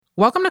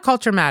Welcome to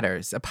Culture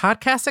Matters, a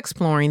podcast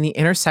exploring the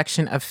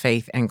intersection of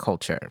faith and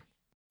culture.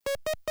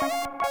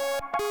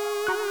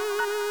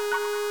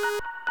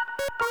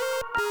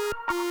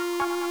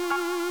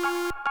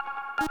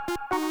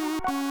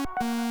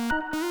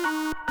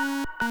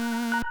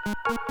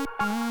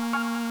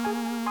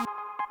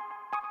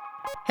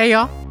 Hey,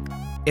 y'all.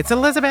 It's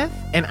Elizabeth,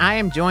 and I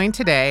am joined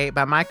today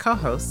by my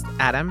co-hosts,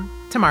 Adam,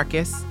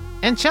 Tamarcus,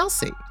 and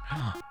Chelsea.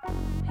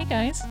 Hey,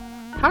 guys.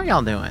 How are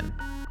y'all doing?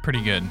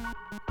 Pretty good.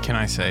 Can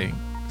I say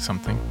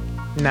something?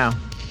 No.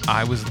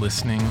 I was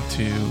listening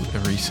to a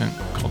recent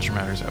Culture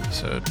Matters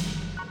episode,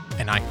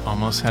 and I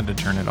almost had to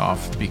turn it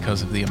off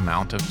because of the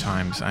amount of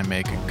times I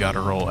make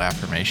guttural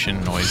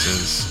affirmation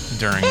noises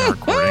during the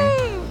recording.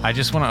 I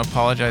just want to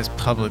apologize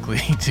publicly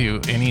to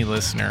any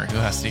listener who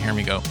has to hear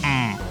me go,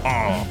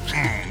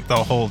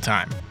 the whole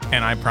time.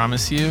 And I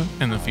promise you,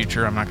 in the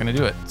future, I'm not going to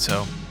do it.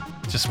 So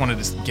just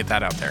wanted to get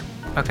that out there.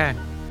 Okay.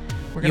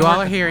 You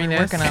all are hearing this.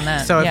 Working on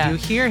that. So if you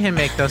hear him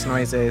make those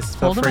noises,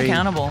 feel Hold free. him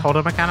accountable. Hold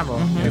him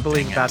accountable. We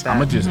believe about that. I'm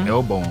going to just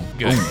elbow him.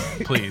 Good.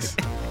 Please.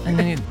 And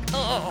then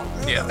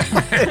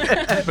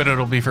Yeah. But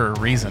it'll be for a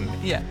reason.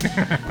 yeah.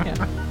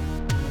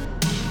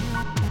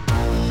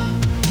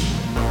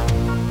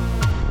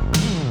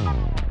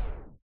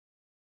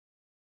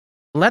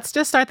 Let's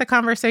just start the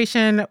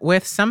conversation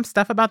with some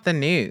stuff about the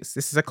news.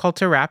 This is a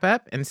culture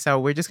wrap-up, and so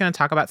we're just going to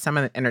talk about some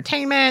of the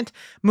entertainment,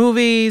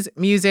 movies,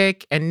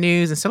 music, and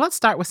news. And so let's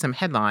start with some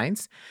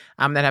headlines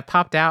that have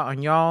popped out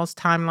on y'all's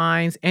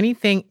timelines.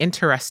 Anything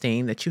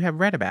interesting that you have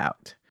read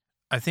about?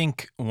 I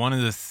think one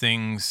of the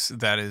things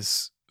that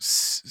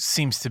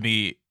seems to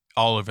be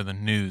all over the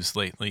news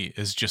lately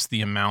is just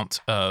the amount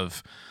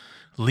of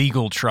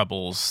legal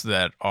troubles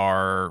that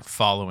are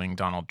following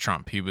Donald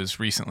Trump. He was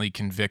recently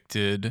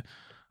convicted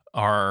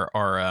are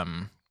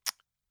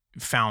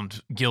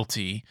found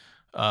guilty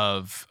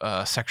of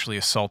sexually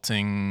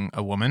assaulting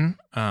a woman.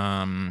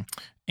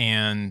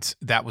 And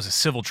that was a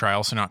civil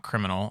trial, so not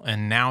criminal.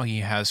 And now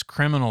he has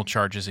criminal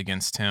charges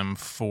against him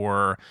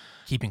for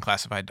keeping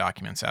classified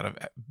documents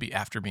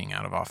after being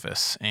out of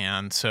office.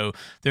 And so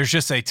there's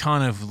just a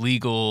ton of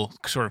legal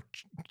sort of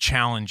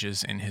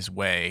challenges in his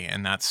way.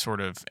 And that's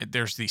sort of,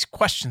 there's these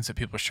questions that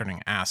people are starting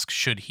to ask,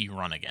 should he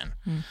run again?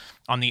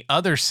 On the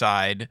other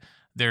side,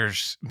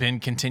 there's been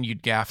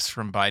continued gaffes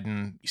from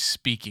Biden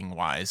speaking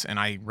wise. And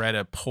I read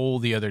a poll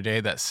the other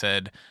day that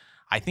said,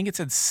 I think it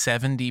said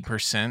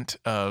 70%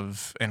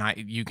 of, and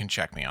you can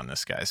check me on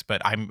this, guys,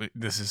 but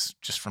this is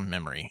just from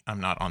memory. I'm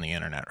not on the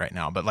internet right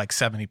now, but like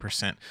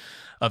 70%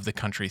 of the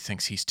country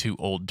thinks he's too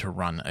old to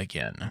run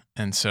again.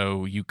 And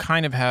so you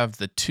kind of have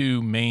the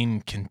two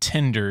main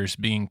contenders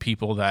being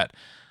people that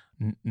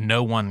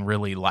no one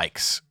really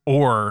likes,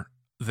 or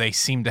they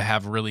seem to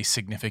have really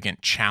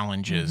significant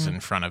challenges in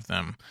front of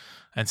them.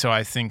 And so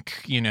I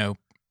think,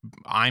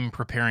 I'm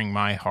preparing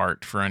my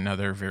heart for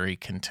another very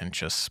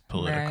contentious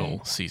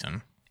political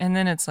season. And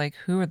then it's like,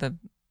 who are the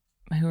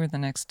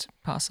next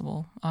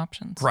possible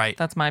options? Right.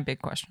 That's my big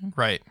question.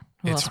 Right.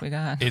 Who else we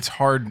got? It's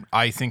hard.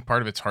 I think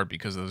part of it's hard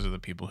because those are the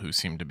people who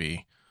seem to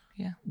be,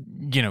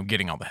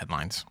 getting all the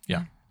headlines.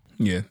 Yeah.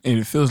 Yeah. And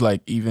it feels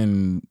like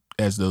even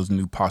as those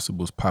new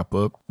possibles pop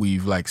up,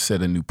 we've like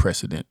set a new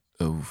precedent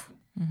of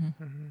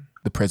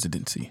the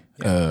presidency,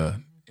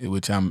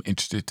 which I'm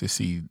interested to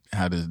see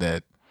how does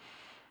that,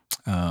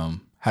 how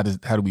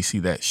do we see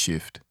that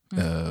shift?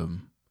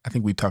 I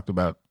think we talked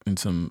about in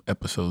some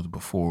episodes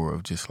before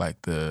of just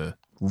like the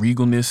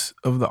regalness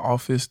of the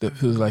office that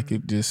feels like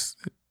it just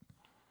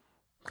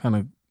kind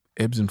of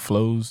ebbs and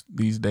flows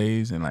these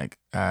days. And like,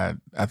 I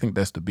think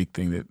that's the big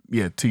thing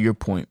that, to your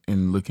point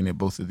in looking at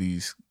both of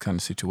these kind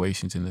of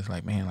situations, and it's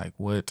like, man, like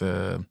what,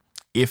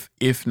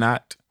 if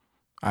not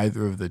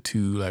either of the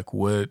two, like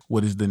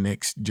what is the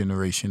next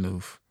generation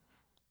of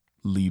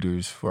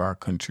leaders for our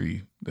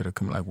country that are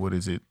coming? Like, what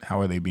is it? How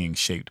are they being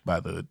shaped by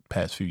the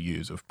past few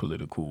years of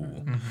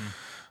political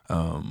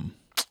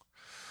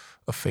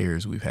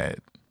affairs we've had?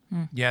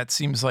 Yeah, it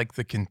seems like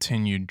the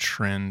continued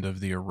trend of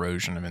the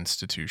erosion of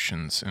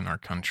institutions in our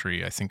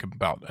country. I think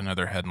about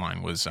another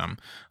headline was, I don't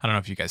know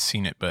if you guys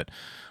seen it, but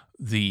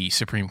the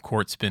Supreme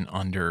Court's been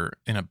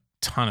in a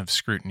ton of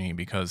scrutiny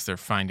because they're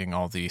finding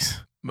all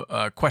these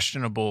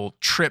questionable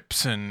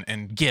trips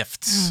and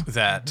gifts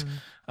that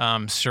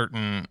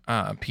certain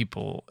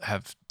people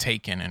have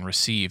taken and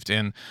received,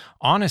 and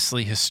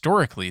honestly,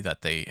 historically,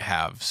 that they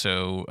have.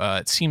 So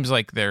it seems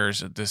like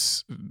there's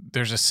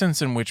a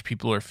sense in which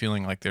people are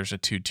feeling like there's a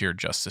two-tier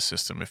justice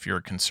system. If you're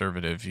a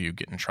conservative, you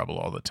get in trouble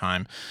all the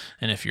time,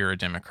 and if you're a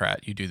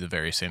Democrat, you do the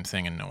very same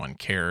thing and no one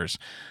cares.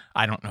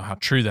 I don't know how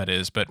true that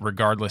is, but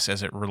regardless,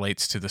 as it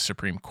relates to the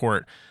Supreme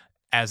Court,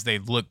 as they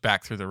look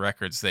back through the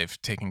records,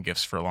 they've taken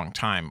gifts for a long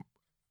time.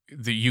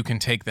 You can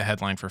take the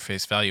headline for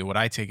face value. What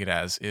I take it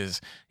as is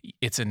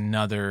there's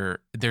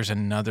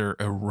another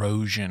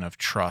erosion of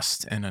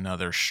trust in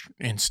another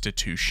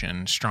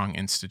strong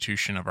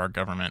institution of our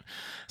government.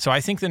 So I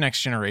think the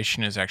next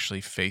generation is actually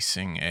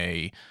facing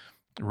a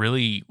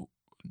really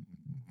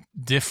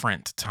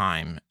different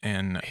time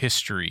in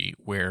history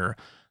where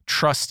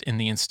trust in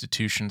the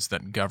institutions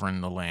that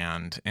govern the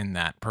land and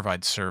that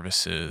provide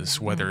services,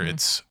 whether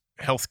it's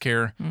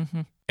healthcare,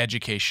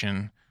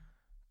 education,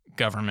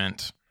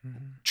 government,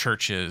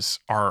 churches,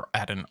 are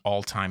at an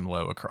all-time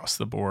low across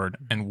the board.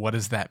 And what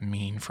does that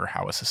mean for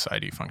how a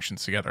society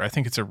functions together? I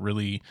think it's a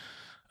really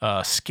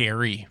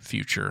scary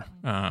future.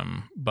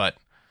 But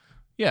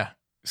yeah,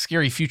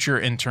 scary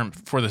future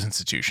for those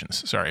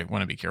institutions. Sorry, I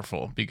want to be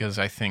careful, because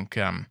I think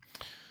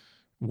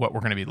what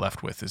we're going to be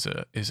left with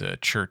is a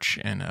church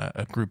and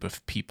a group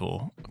of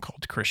people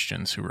called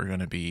Christians who are going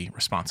to be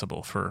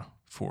responsible for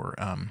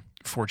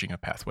forging a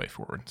pathway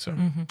forward. So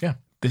yeah,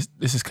 this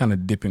is kind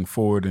of dipping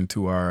forward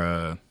into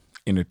our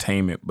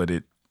entertainment, but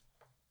it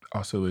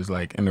also is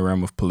like in the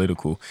realm of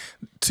political.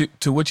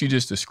 To what you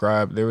just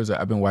described,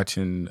 I've been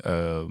watching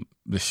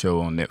the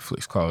show on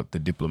Netflix called The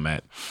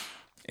Diplomat,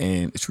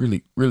 and it's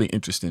really, really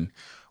interesting.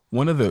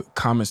 One of the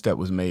comments that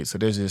was made, so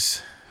there's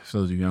this, for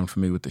those of you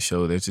unfamiliar with the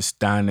show, there's this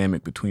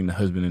dynamic between the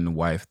husband and the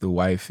wife. The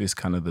wife is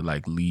kind of the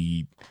like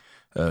lead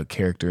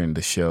character in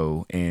the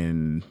show,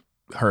 and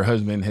her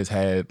husband has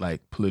had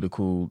like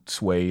political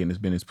sway and has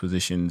been in his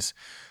positions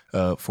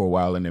for a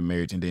while in their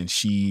marriage. And then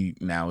she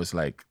now is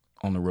like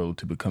on the road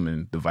to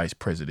becoming the vice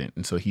president.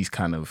 And so he's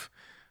kind of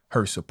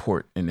her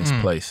support in this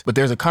place. But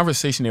there's a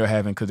conversation they were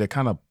having because they're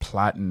kind of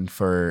plotting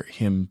for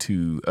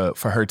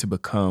her to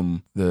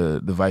become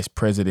the vice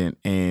president.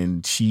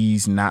 And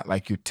she's not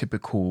like your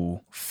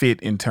typical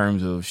fit in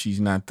terms of, she's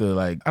not the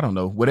like, I don't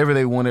know, whatever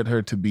they wanted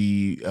her to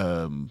be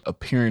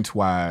appearance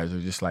wise, or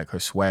just like her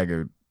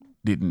swagger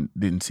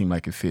didn't seem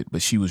like it fit,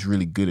 but she was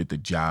really good at the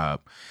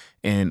job.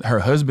 And her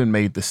husband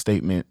made the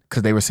statement,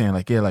 because they were saying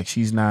like, yeah, like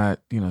she's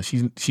not,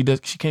 she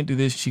can't do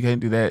this, she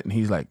can't do that. And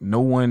he's like, no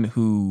one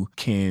who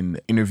can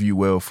interview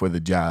well for the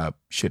job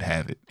should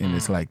have it. And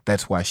it's like,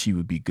 that's why she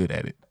would be good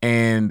at it.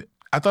 And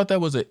I thought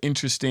that was an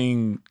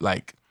interesting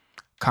like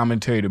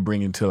commentary to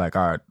bring into like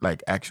our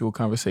like actual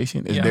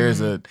conversation. There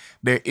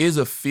is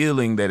a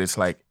feeling that it's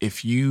like,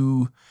 if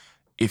you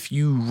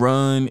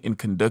run and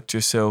conduct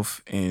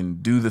yourself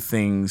and do the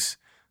things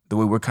the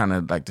way we're kind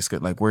of like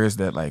discussing, like where's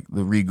that like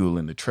the regal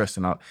and the trust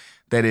and all,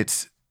 that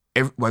it's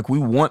like we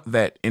want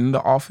that in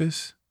the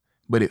office,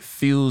 but it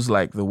feels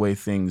like the way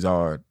things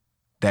are,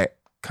 that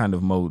kind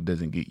of mode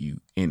doesn't get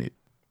you in it.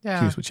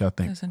 Yeah. Here's what y'all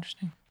think. That's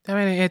interesting. I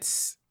mean,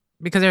 it's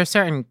because there are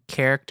certain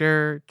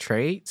character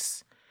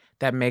traits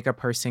that make a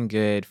person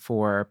good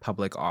for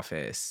public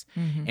office,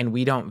 and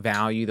we don't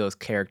value those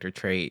character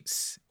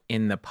traits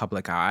in the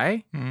public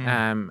eye.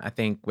 I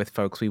think with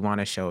folks, we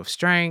want a show of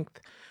strength.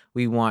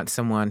 We want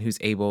someone who's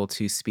able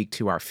to speak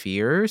to our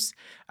fears.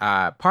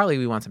 Partly,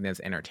 we want something that's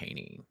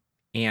entertaining.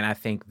 And I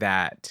think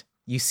that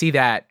you see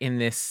that in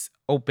this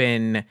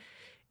open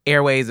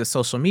airways of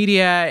social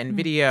media and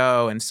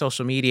video and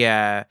social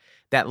media,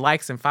 that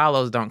likes and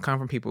follows don't come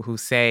from people who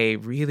say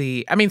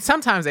really, I mean,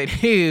 sometimes they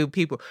do,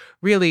 people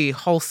really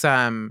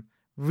wholesome,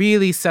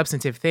 really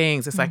substantive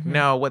things. It's like,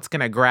 no, what's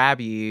going to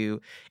grab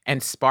you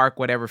and spark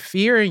whatever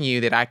fear in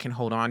you that I can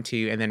hold on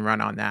to and then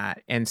run on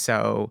that. And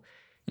so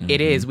it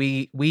is,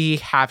 we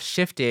have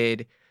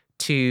shifted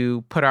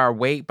to put our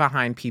weight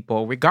behind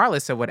people,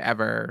 regardless of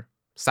whatever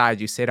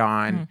side you sit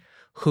on,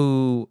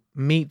 who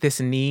meet this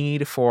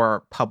need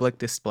for public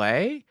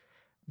display,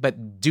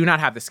 but do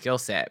not have the skill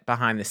set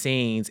behind the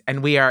scenes.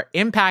 And we are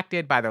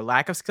impacted by their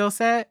lack of skill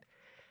set.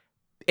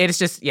 It's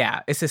just,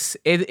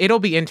 it'll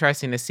be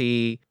interesting to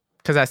see,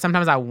 because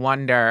sometimes I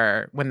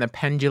wonder when the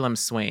pendulum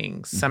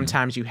swings,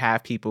 sometimes you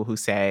have people who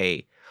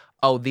say,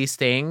 oh, these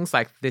things,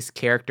 like this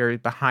character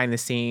behind the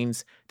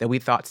scenes that we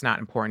thought's not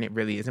important, it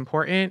really is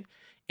important.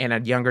 And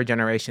a younger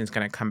generation is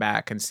going to come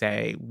back and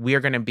say, we're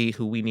going to be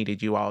who we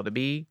needed you all to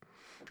be.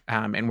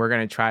 And we're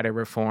going to try to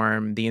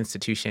reform the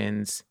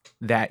institutions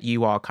that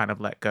you all kind of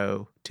let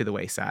go to the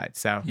wayside.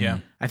 So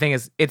I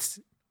think it's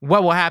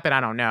what will happen,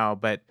 I don't know.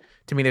 But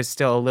to me, there's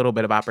still a little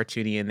bit of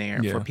opportunity in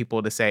there for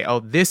people to say,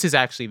 oh, this is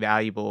actually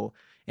valuable.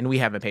 And we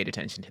haven't paid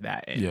attention to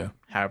that in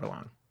however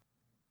long.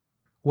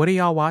 What are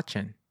y'all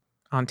watching?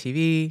 On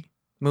TV,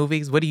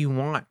 movies? What do you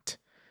want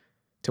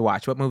to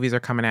watch? What movies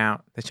are coming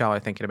out that y'all are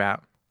thinking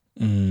about?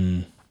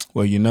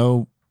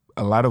 Well,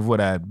 a lot of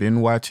what I'd been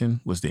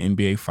watching was the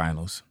NBA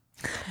Finals,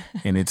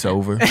 and it's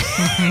over.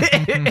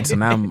 And so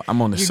now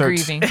I'm on the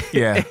search. Grieving.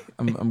 Yeah,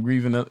 I'm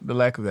grieving the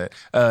lack of that.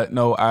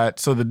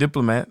 So The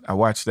Diplomat, I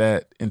watched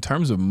that. In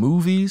terms of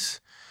movies,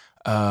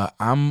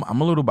 I'm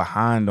a little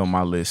behind on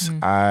my list.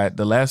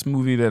 The last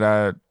movie that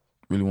I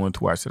really wanted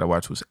to watch that I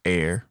watched was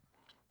Air.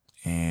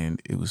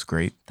 And it was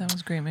great. That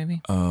was a great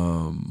movie.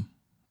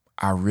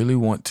 I really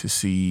want to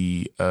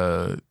see,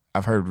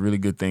 I've heard really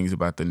good things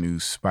about the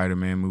new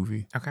Spider-Man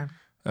movie. Okay.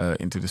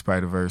 Into the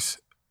Spider-Verse,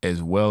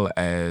 as well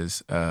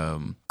as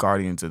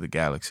Guardians of the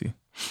Galaxy,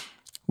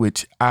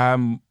 which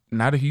I'm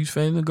not a huge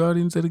fan of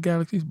Guardians of the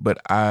Galaxy,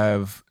 but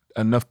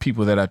enough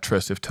people that I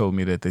trust have told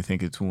me that they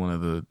think it's one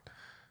of the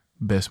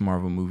best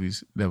Marvel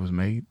movies that was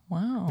made.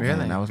 Wow.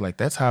 Really? And I was like,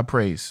 that's high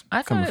praise.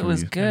 I thought it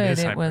was good.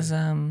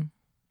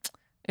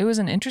 It was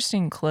an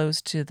interesting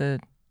close to the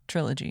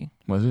trilogy.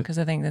 Was it? Because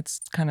I think that's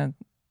kind of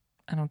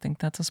I don't think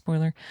that's a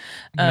spoiler.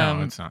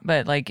 No, it's not.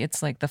 But like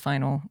it's like the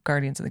final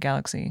Guardians of the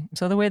Galaxy.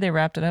 So the way they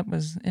wrapped it up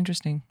was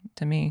interesting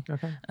to me.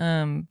 Okay.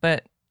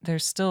 But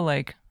there's still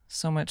like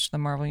so much the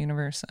Marvel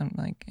universe. I'm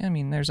like, I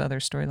mean, there's other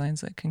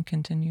storylines that can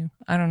continue.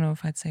 I don't know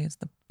if I'd say it's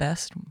the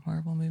best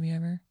Marvel movie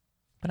ever,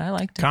 but I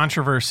liked it.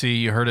 Controversy.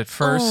 You heard it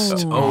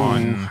first Oh.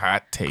 on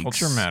hot takes.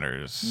 Culture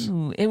Matters.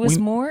 Ooh, it was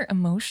more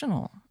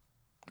emotional.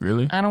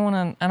 Really? I don't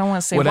want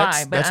to say Well, why,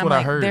 that's- but that's I'm what I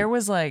like, heard. there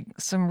was like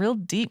some real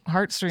deep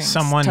heartstrings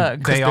Someone,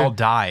 tugged. they all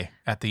die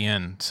at the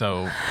end.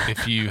 So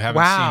if you haven't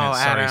Wow,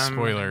 seen it, sorry, Adam.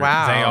 spoiler.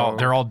 Wow.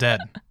 They're all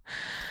dead.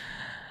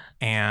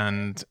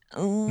 And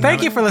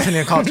Thank you for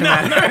listening to Culture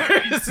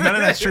Matters. none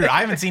of that's true. I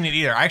haven't seen it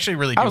either. I actually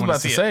really do I was want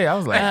about to to see say, I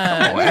was like,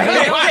 come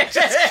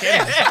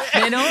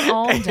on. They don't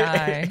all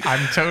die. it.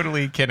 I'm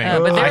totally kidding.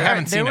 But I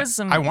haven't seen was it.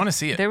 some. I want to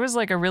see it. There was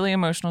like a really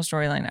emotional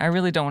storyline. I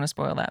really don't want to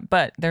spoil that,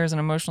 but there was an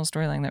emotional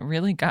storyline that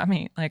really got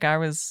me. Like I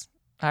was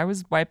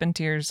wiping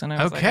tears, and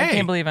I was like, I Okay.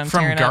 can't believe I'm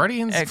From tearing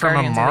Guardians? up at From a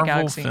Guardians of the Marvel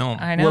Galaxy. film.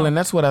 I know. Well, and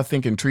that's what I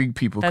think intrigued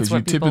people That's because you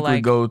what people typically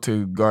like. go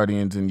to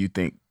Guardians and you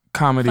think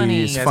comedy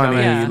Funny. is Yeah, funny,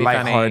 yeah.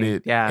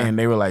 lighthearted. Yeah. And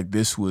they were like,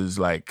 this was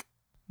like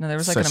No, there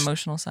was like an such-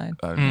 emotional side.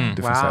 a Mm.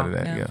 different Wow. side of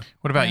that. Yeah. Yeah.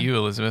 What about Yeah. you,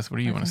 Elizabeth? What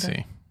do you want to think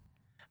see?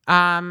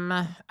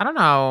 I don't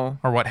know.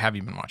 Or what have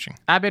you been watching?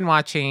 I've been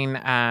watching.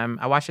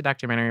 I watched a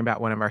documentary about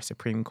one of our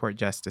Supreme Court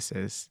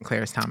justices,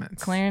 Clarence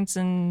Thomas. Clarence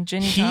and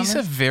Ginny He's a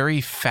Thomas.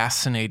 very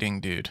fascinating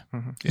dude.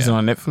 Is it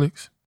on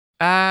Netflix?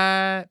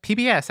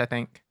 PBS, I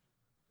think.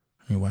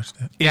 You watch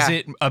that? Is Yeah.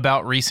 it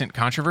about recent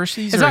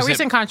controversies? It's or not is it-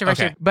 recent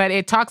controversy, Okay. but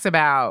it talks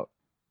about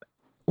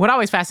what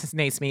always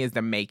fascinates me is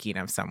the making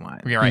of someone.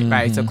 Yeah, right.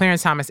 Right. So Mhm.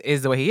 Clarence Thomas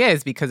is the way he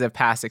is because of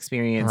past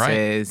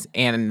experiences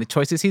and the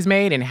choices he's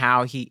made and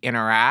how he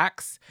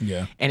interacts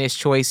Yeah. and his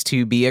choice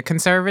to be a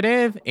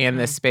conservative and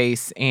the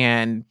space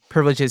and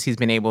privileges he's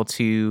been able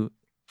to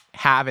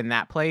have in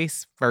that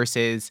place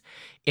versus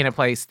in a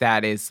place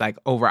that is like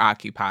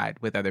overoccupied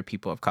with other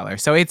people of color.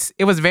 So it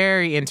was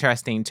very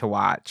interesting to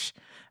watch.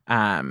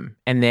 And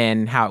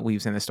then how it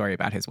weaves in the story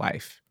about his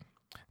wife.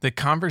 The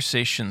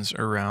conversations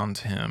around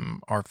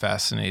him are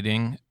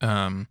fascinating.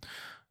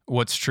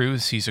 What's true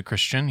is he's a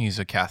Christian, he's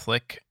a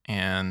Catholic,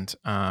 and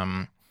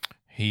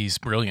he's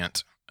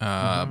brilliant,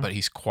 but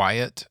he's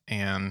quiet.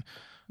 And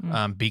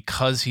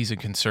because he's a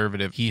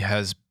conservative, he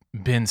has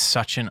been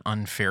such an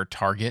unfair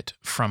target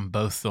from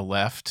both the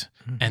left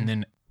and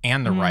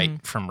the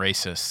right from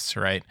racists,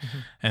 right?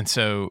 And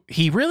so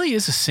he really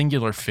is a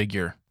singular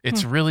figure.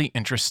 It's really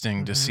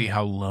interesting to see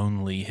how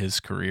lonely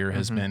his career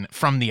has been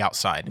from the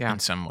outside Yeah. in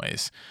some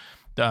ways.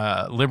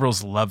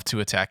 Liberals love to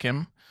attack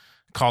him,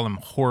 call him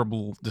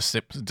horrible,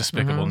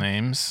 despicable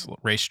names,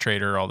 race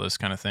traitor, all those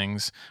kind of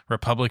things.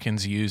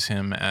 Republicans use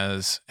him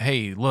as,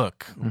 hey,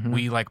 look,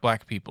 we like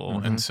black people.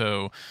 And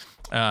so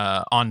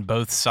on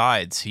both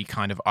sides, he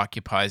kind of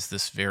occupies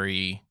this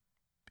very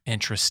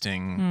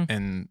interesting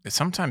and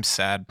sometimes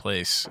sad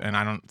place. And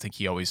I don't think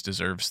he always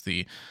deserves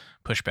the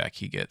pushback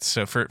he gets.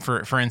 So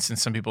for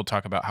instance, some people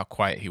talk about how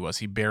quiet he was.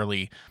 He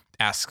barely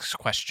asks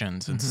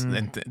questions,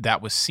 and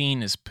that was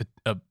seen as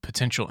a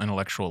potential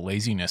intellectual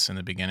laziness in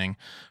the beginning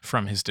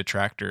from his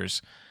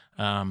detractors.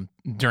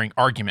 During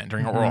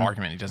oral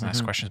argument, he doesn't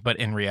ask questions, but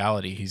in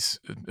reality, he's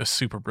a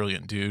super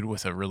brilliant dude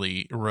with a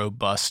really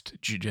robust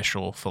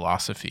judicial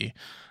philosophy.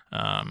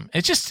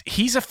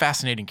 He's a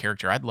fascinating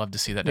character. I'd love to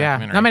see that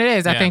documentary. I mean, it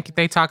is. I Yeah. think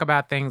they talk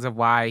about things of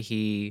why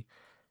he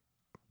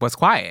was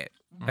quiet.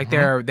 Like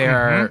there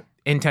are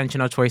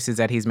intentional choices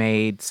that he's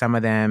made. Some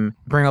of them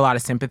bring a lot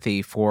of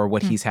sympathy for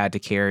what he's had to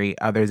carry.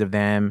 Others of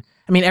them,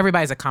 I mean,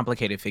 everybody's a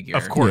complicated figure.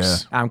 Of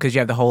course. Because you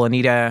have the whole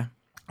Anita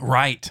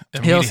Right.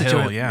 Hill,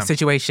 Anita Hill,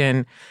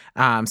 situation.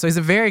 So he's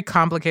a very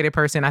complicated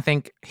person. I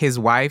think his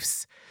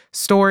wife's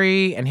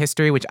story and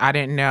history, which I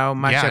didn't know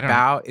much Yeah, I don't-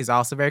 about, is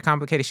also very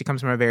complicated. She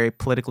comes from a very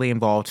politically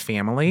involved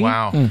family.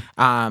 Wow.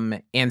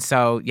 And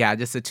so, yeah,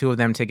 just the two of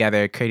them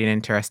together create an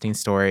interesting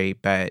story.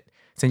 But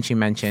since you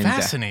mentioned,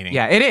 Fascinating.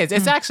 yeah, it is.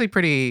 It's actually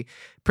pretty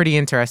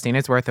interesting.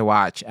 It's worth a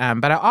watch.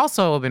 But I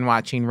also have been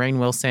watching Rainn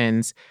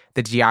Wilson's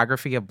The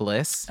Geography of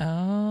Bliss.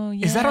 Oh,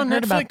 yeah. Is that on I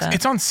heard about Netflix? that.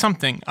 It's on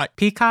something.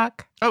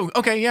 Peacock. Oh,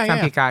 okay. Yeah, It's on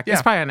yeah. Peacock. Yeah.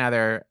 It's probably on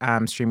other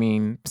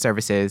streaming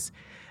services.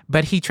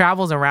 But he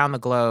travels around the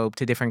globe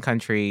to different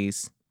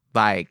countries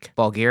like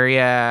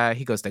Bulgaria.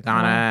 He goes to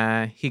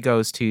Ghana. He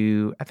goes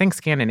to, I think,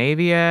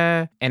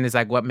 Scandinavia. And is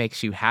like, what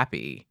makes you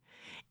happy?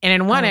 And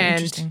in one end,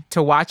 interesting.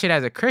 to watch it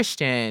as a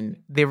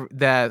Christian,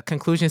 the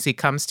conclusions he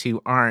comes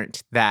to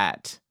aren't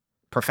that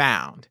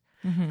profound.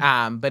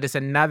 But it's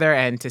another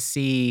end to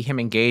see him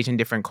engage in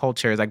different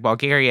cultures. Like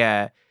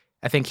Bulgaria,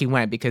 I think he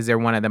went because they're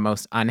one of the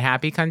most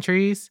unhappy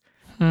countries.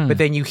 But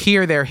then you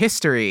hear their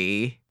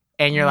history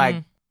and you're like,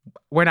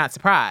 we're not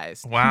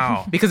surprised.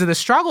 Wow. Because of the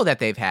struggle that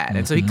they've had.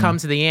 And so he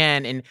comes to the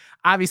end and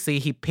obviously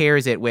he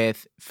pairs it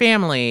with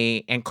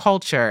family and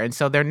culture. And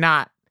so they're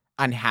not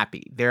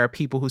unhappy. There are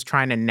people who's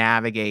trying to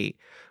navigate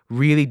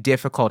really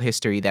difficult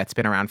history that's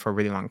been around for a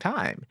really long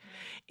time.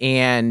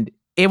 And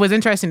it was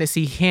interesting to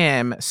see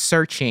him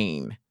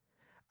searching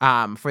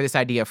for this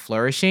idea of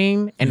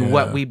flourishing and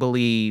what we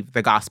believe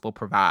the gospel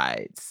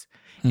provides.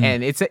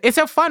 and it's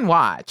a fun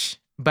watch.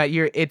 But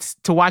it's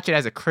to watch it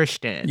as a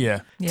Christian.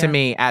 Yeah. To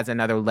me, as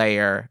another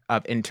layer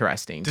of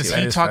interesting. Does to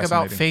he it. is talk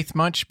about fascinating. faith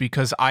much?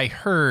 Because I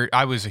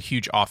was a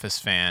huge Office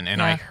fan,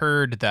 and I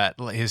heard that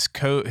his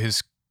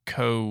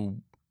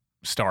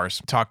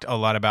co-stars talked a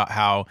lot about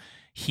how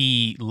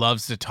he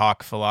loves to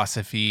talk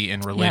philosophy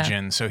and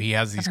religion. So he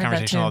has these I've heard that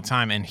conversations all too. the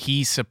time, and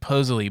he's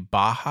supposedly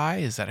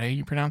Baha'i. Is that how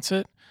you pronounce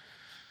it?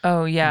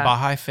 Oh yeah.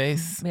 Baha'i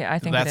faith. Yeah, I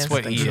think that's it is.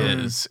 what he so.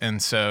 is,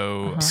 and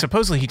so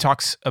supposedly he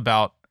talks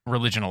about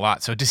religion a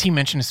lot. So does he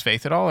mention his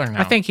faith at all, or no?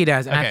 I think he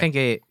does, and Okay. I think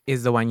it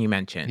is the one you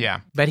mentioned.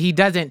 Yeah. But he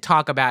doesn't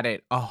talk about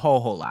it a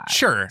whole lot.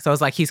 Sure. So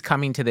it's like he's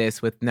coming to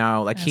this with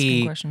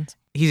Asking questions.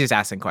 he's just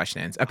asking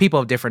questions of people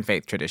of different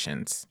faith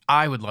traditions.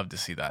 I would love to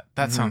see that.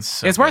 That sounds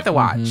so. It's worth good. a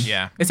watch.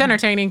 Yeah. It's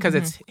entertaining because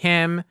it's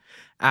him.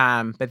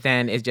 But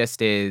then it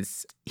just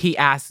is, he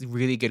asks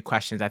really good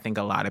questions I think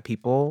a lot of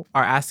people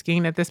are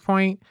asking at this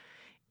point.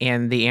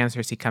 And the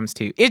answers he comes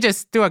to, it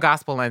just through a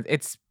gospel lens,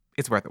 it's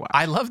worth a watch.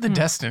 I love the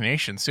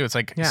destinations too. It's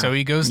like, Yeah. so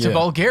he goes to Yeah.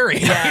 Bulgaria.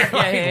 Yeah, You're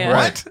like, yeah.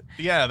 What?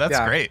 Yeah, that's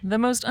Yeah. great. The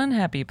most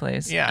unhappy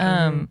place.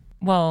 Yeah.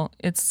 Well,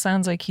 it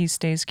sounds like he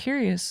stays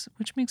curious,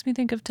 which makes me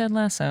think of Ted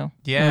Lasso.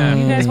 Yeah.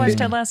 You guys watch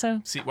Ted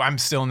Lasso? See, well, I'm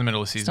still in the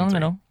middle of season Still in the 3.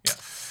 middle. Yeah.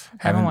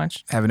 Haven't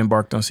watched. Haven't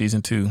embarked on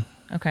season 2.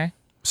 Okay.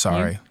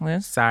 Sorry. You,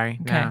 Liz? Sorry.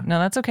 Okay. No,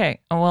 that's okay.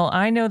 Well,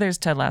 I know there's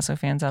Ted Lasso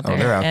fans out there.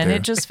 they're out and there.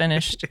 it just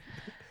finished.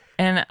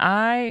 And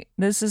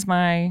this is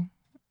my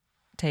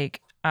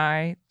take.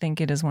 I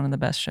think it is one of the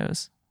best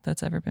shows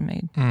that's ever been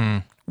made.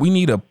 We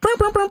need a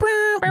button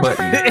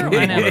I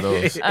one know. of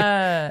those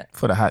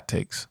for the hot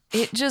takes.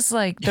 It just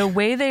like the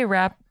way they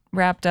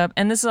wrapped up,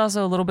 and this is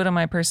also a little bit of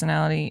my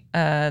personality.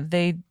 Some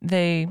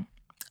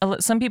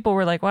people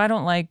were like, well, I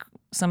don't like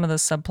some of the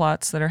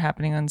subplots that are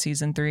happening on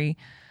season 3.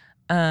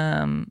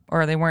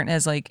 Or they weren't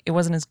as like, it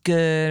wasn't as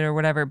good or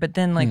whatever. But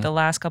then like the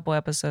last couple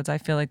episodes, I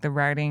feel like the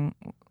writing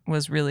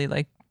was really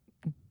like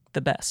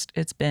the best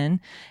it's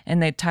been.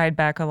 And they tied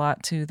back a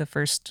lot to the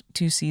first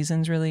 2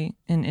 seasons really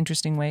in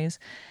interesting ways.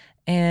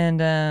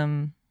 And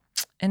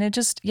it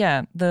just,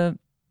 yeah, the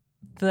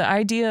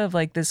idea of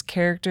like this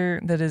character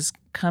that has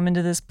come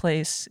into this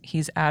place,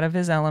 he's out of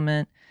his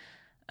element.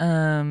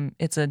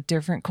 It's a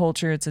different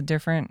culture. It's a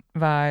different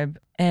vibe.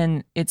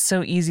 And it's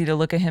so easy to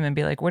look at him and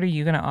be like, what are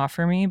you going to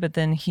offer me? But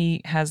then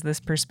he has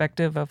this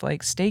perspective of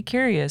like, stay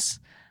curious,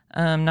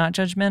 not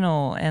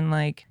judgmental. And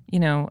like,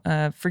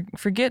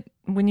 forget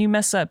when you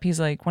mess up. He's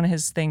like, one of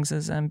his things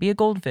is be a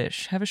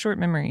goldfish, have a short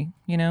memory.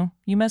 You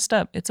messed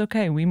up. It's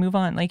okay. We move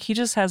on. Like he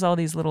just has all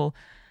these little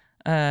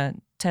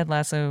Ted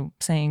Lasso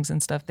sayings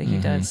and stuff that he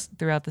does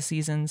throughout the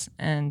seasons.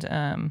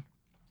 And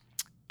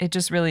it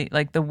just really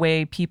like the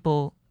way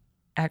people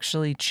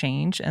actually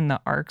change and the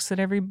arcs that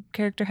every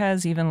character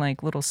has, even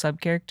like little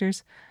sub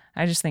characters.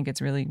 I just think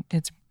it's really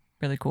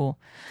cool.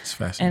 It's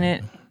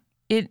fascinating.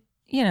 And it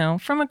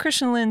from a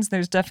Christian lens,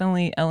 there's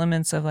definitely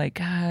elements of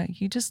like,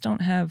 you don't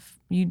have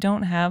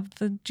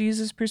the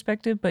Jesus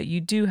perspective, but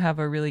you do have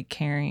a really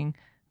caring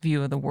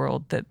view of the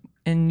world, that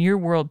in your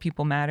world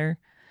people matter.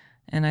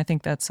 And I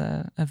think that's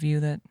a view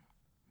that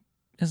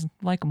is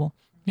likable.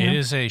 It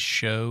is a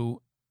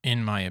show,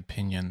 in my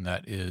opinion,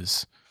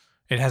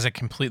 it has a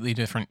completely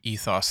different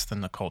ethos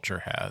than the culture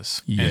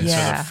has. Yes. And so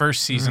Yeah. the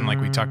first season,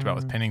 like we talked about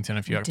with Pennington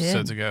a few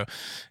episodes ago,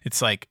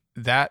 it's like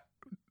that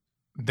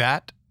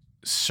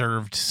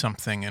served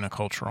something in a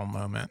cultural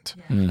moment.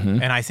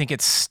 Mm-hmm. And I think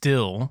it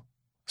still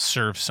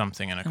serves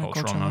something in a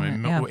cultural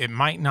moment. yeah. It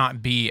might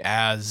not be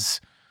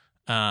as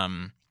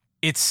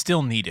it's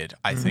still needed,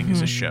 I think,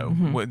 as a show.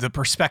 The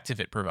perspective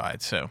it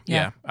provides. So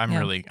Yeah.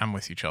 I'm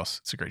with you, Chelsea.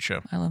 It's a great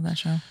show. I love that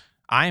show.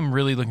 I'm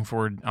really looking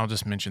forward. I'll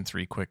just mention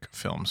 3 quick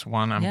films.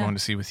 One I'm Yeah. going to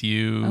see with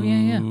you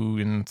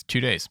in 2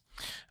 days.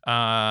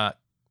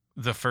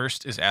 The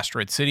first is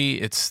Asteroid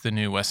City. It's the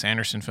new Wes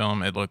Anderson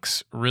film. It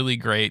looks really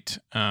great.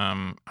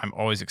 I'm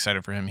always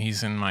excited for him.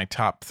 He's in my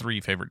top 3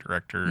 favorite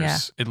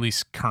directors, at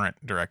least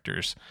current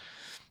directors.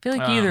 I feel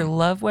like you either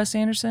love Wes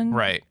Anderson,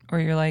 Right. or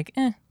you're like,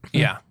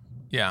 Yeah.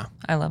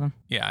 I love him.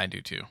 Yeah, I do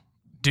too.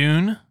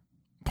 Dune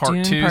Part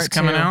Dune 2 is Part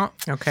coming 2. out.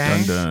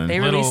 Okay. Done.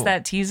 They Little- released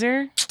that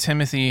teaser.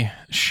 Timothy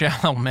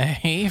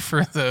Chalamet,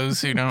 for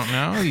those who don't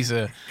know, he's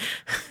a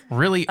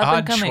really Up and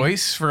odd coming.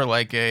 choice for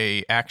like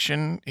a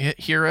action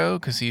hero,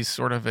 because he's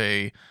sort of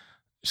a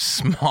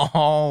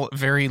small,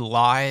 very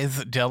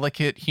lithe,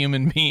 delicate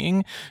human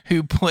being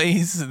who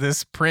plays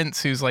this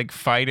prince who's like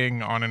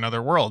fighting on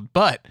another world.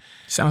 But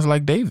Sounds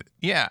like David.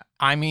 yeah,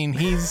 I mean,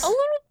 he's A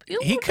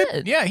little he could,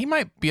 bit. yeah, he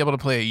might be able to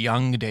play a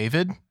young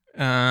David.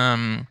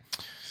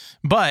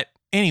 But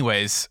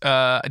anyways,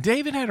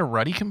 David had a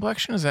ruddy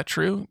complexion. Is that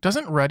true? Does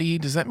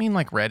that mean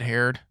like red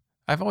haired?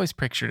 I've always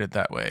pictured it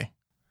that way.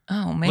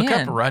 Oh man. Look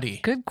up ruddy.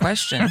 Good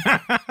question.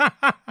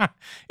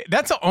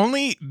 That's the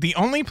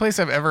only place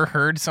I've ever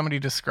heard somebody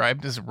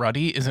described as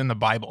ruddy is in the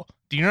Bible.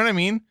 Do you know what I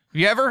mean? Have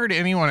you ever heard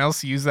anyone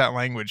else use that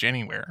language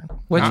anywhere?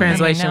 What Not me.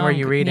 translation Now were I'm-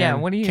 you reading? Yeah,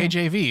 what do you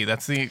KJV.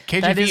 That's the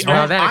KJV. That is Oh,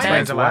 right. that I'm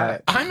explains a- a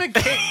lot. I'm a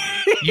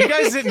You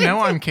guys didn't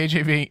know I'm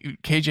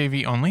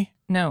KJV only?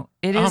 No,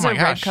 it Oh is my a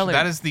gosh, red color.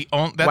 that is that's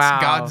Wow.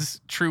 God's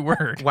true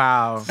word.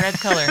 Wow. red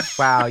color.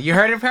 Wow. You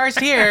heard it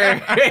first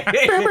here.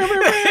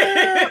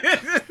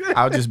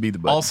 I'll just be the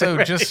button.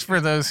 Also, just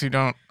for those who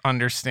don't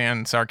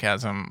understand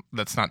sarcasm,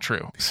 that's not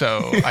true.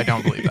 So I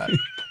don't believe that.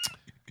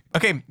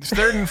 Okay,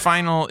 third and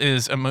final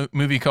is a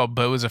movie called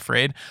Beau is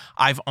Afraid.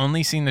 I've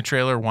only seen the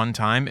trailer one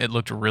time. It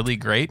looked really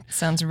great.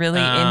 Sounds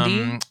really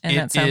indie, and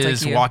that sounds It like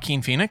is you.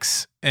 Joaquin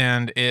Phoenix,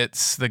 and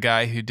it's the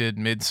guy who did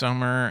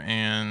Midsummer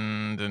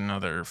and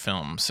another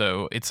film.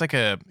 So it's like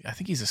I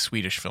think he's a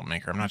Swedish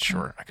filmmaker. I'm not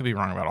sure. I could be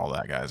wrong about all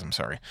that, guys. I'm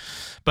sorry.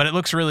 But it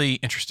looks really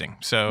interesting.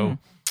 So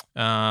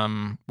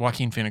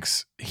Joaquin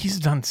Phoenix, he's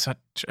done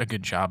such a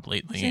good job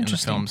lately in the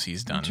films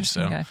he's done.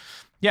 Interesting So guy.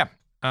 yeah,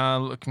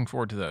 looking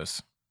forward to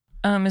those.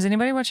 Is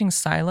anybody watching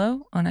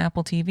Silo on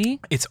Apple TV?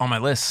 It's on my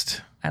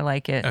list. I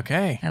like it.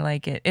 Okay. I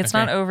like it. It's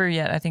Okay. not over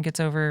yet. I think it's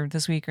over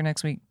this week or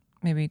next week.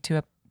 Maybe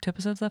two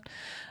episodes left.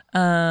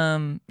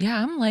 Yeah,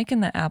 I'm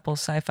liking the Apple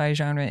sci-fi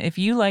genre. If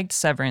you liked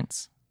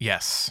Severance,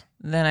 Yes.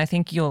 then I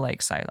think you'll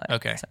like Silo.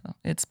 Okay. So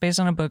it's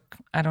based on a book.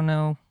 I don't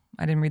know.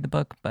 I didn't read the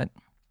book, but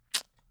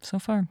so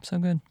far, so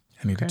good.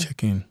 I need to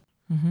check in.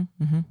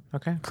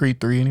 Okay. Creed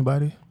 3,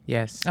 anybody?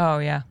 Yes. Oh,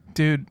 yeah.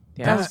 Dude,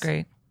 Yeah. That was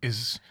great.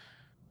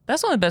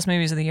 That's one of the best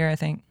movies of the year, I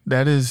think.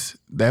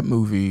 That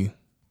movie.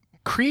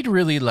 Creed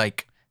really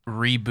like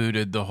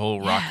rebooted the whole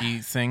Rocky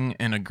thing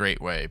in a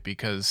great way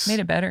because Made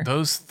it better.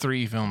 Those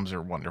 3 films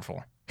are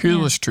wonderful. Here's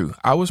what's true.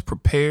 I was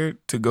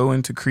prepared to go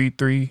into Creed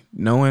 3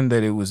 knowing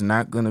that it was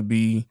not going to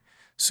be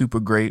super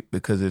great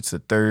because it's a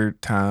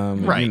third time.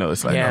 And, Right.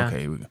 it's like, Yeah.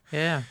 okay.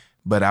 Yeah.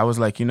 But I was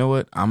like, you know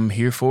what? I'm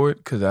here for it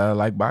because I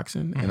like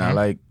boxing and I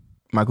like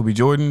Michael B.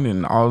 Jordan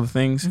and all the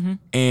things.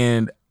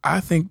 And I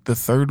think the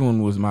third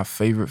one was my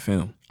favorite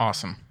film.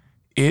 Awesome.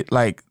 It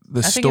like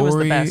the I think it was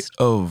the story best.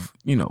 of,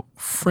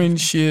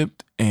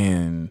 friendship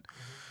and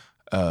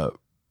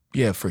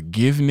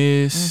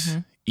forgiveness.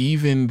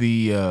 Even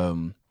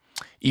the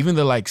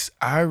like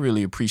I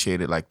really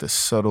appreciated like the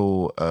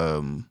subtle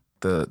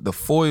the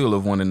foil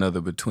of one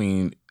another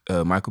between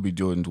Michael B.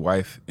 Jordan's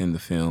wife in the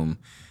film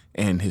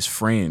and his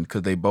friend,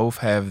 because they both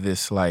have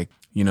this like,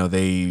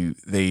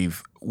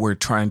 they've were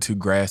trying to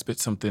grasp at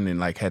something and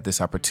like had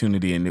this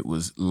opportunity and it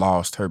was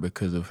lost, her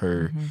because of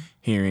her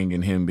hearing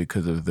and him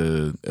because of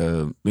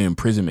the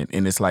imprisonment.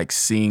 And it's like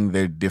seeing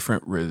their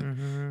different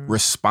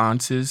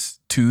responses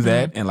to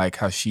that and like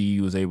how she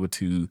was able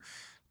to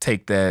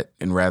take that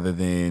and rather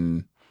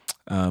than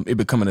it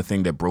becoming a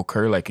thing that broke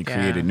her, like it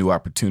created new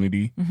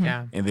opportunity.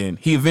 Yeah. And then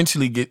he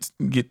eventually get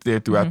there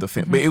throughout the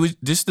film. But it was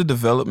just the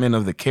development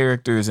of the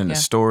characters and the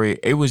story.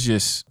 It was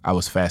just, I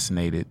was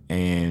fascinated.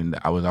 And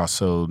I was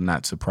also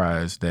not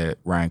surprised that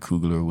Ryan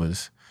Coogler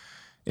was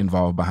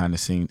involved behind the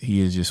scenes.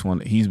 He is just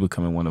he's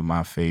becoming one of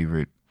my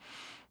favorite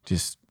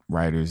just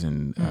writers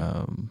and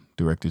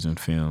directors in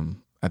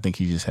film. I think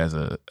he just has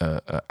a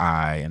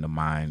eye and a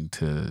mind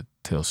to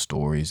tell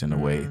stories in a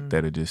way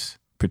that are just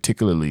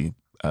particularly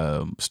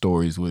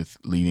stories with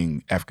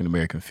leading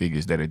African-American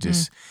figures that are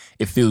just,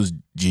 it feels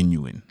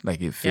genuine. Like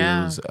it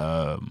feels,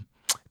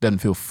 doesn't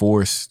feel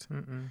forced.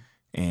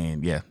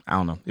 And yeah, I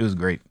don't know. It was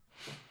great.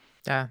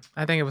 Yeah.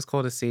 I think it was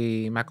cool to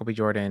see Michael B.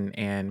 Jordan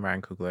and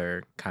Ryan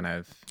Coogler kind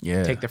of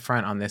take the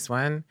front on this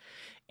one.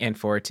 And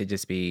for it to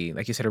just be,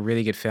 like you said, a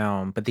really good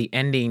film. But the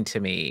ending to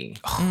me,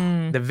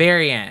 the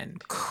very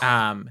end,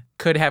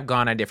 could have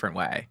gone a different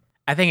way.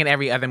 I think in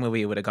every other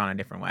movie it would have gone a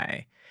different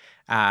way.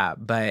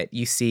 But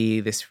you see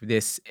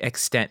this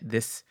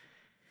extension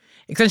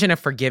of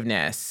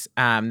forgiveness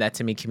that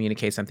to me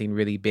communicates something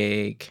really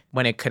big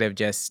when it could have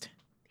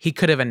he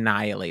could have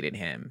annihilated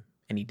him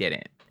and he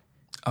didn't.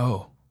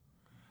 Oh.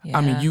 Yeah.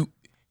 I mean,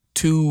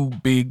 two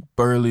big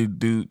burly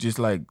dude just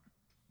like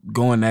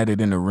going at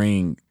it in the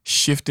ring,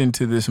 shifting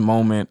to this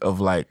moment of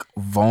like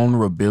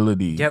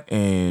vulnerability. Yep.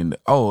 And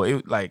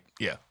it like,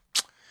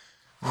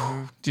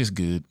 just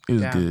good. It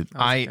was good.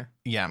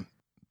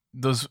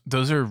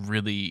 Those are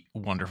really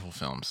wonderful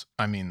films.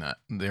 I mean that.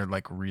 They're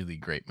like really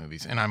great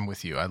movies. And I'm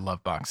with you. I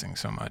love boxing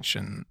so much.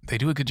 And they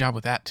do a good job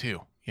with that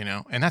too,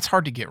 And that's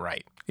hard to get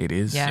right. It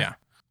is. Yeah.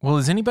 Well,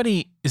 is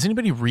anybody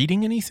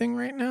reading anything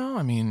right now?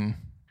 I mean,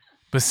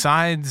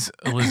 besides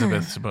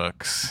Elizabeth's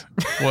books,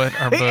 what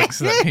are books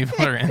that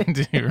people are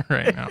into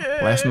right now?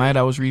 Last night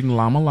I was reading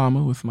Llama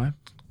Llama with my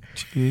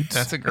kids.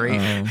 That's a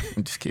great. I'm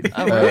just kidding.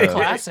 A real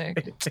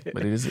classic.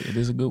 But it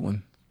is a good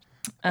one.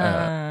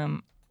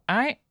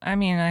 I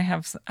mean, I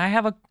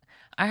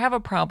have a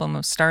problem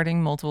of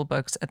starting multiple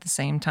books at the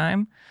same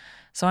time.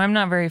 So I'm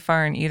not very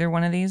far in either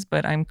one of these,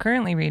 but I'm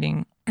currently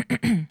reading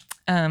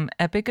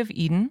Epic of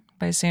Eden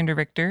by Sandra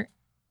Richter,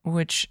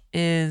 which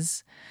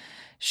is,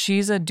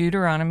 she's a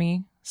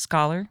Deuteronomy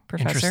scholar,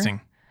 professor.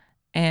 Interesting.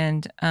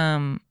 And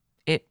I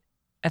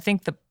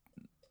think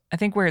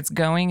where it's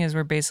going is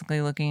we're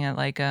basically looking at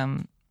like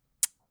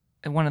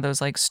one of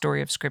those like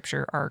story of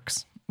scripture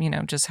arcs,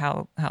 just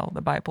how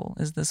the Bible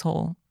is this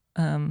whole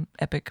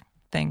epic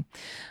thing.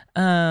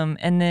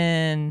 And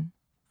then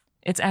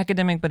it's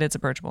academic, but it's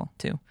approachable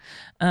too.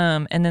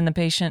 And then The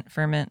Patient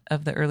Ferment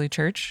of the Early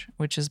Church,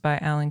 which is by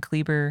Alan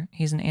Kleber.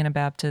 He's an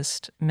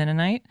Anabaptist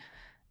Mennonite.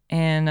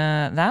 And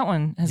that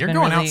one has You're been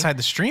going really, outside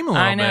the stream a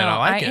little I know, bit. I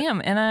like it. I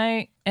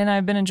am. And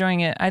I've been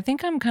enjoying it. I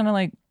think I'm kind of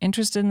like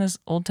interested in this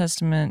Old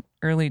Testament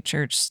early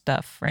church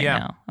stuff right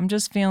now. I'm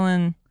just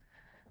feeling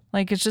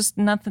like it's just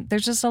nothing.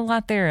 There's just a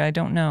lot there I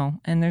don't know.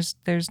 And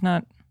there's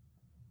not,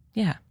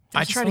 yeah.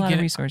 I try to get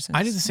resources.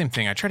 I do the same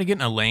thing. I try to get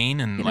in a lane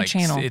and Get a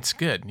channel. it's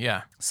good.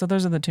 Yeah. So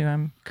those are the two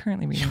I'm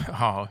currently reading.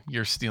 Oh,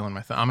 you're stealing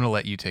my I'm going to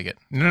let you take it.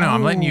 No,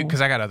 I'm letting you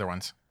because I got other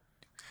ones.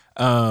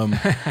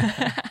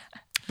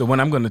 The one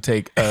I'm going to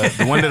take,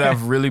 the one that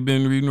I've really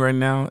been reading right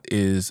now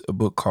is a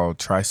book called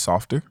Try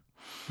Softer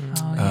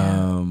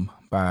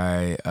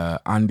by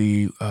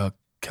Andy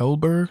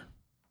Kleber.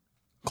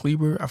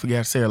 I forget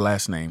how to say her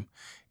last name.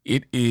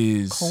 It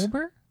is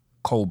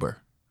Kolber.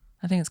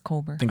 I think it's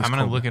Kolber. I'm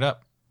going to look it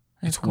up.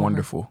 It's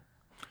wonderful.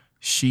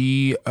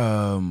 She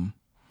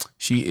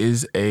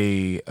is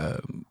a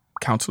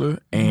counselor,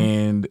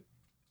 and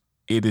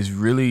it's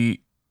really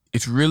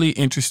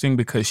interesting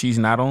because she's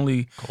not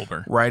only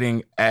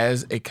writing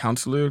as a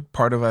counselor.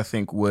 Part of I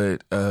think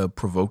what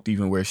provoked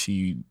even where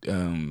she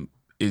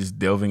is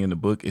delving in the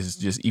book is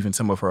just even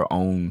some of her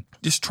own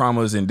just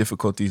traumas and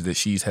difficulties that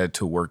she's had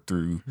to work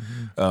through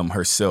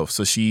herself.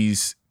 So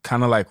she's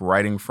kind of like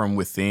writing from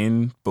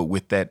within, but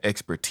with that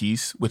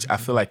expertise, which I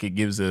feel like it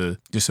gives a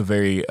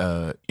very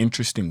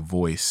interesting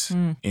voice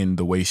in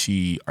the way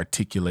she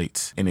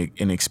articulates and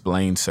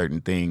explains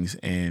certain things.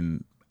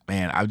 And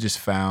man, I've just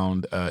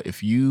found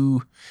if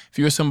you're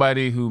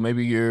somebody who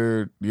maybe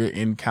you're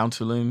in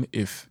counseling,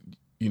 if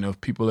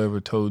people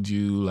ever told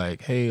you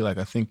like, hey, like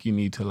I think you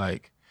need to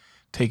like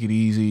take it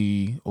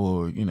easy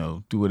or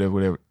do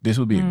whatever, this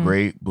would be a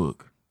great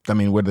book. I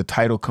mean, where the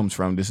title comes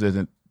from, this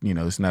doesn't.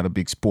 It's not a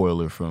big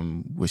spoiler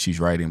from what she's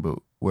writing, but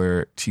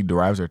where she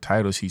derives her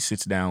title, she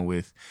sits down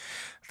with,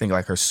 I think,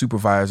 like her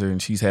supervisor,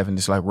 and she's having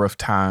this like rough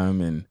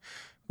time and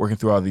working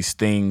through all these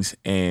things.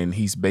 And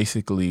he's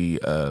basically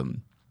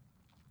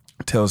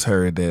tells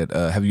her that,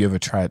 have you ever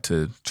tried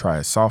to try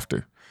it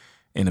softer?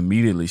 And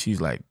immediately she's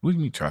like, what do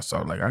you mean try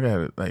softer? Like, I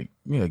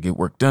gotta get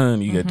work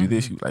done. You gotta do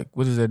this. She's like,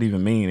 what does that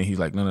even mean? And he's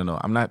like, no.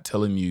 I'm not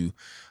telling you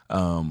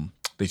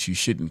that you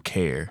shouldn't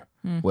care.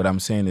 What I'm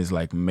saying is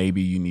like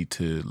maybe you need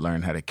to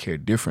learn how to care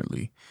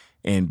differently,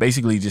 and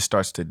basically just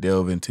starts to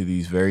delve into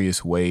these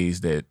various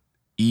ways that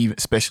even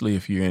especially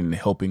if you're in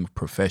helping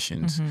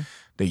professions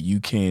that you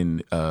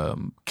can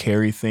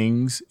carry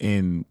things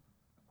in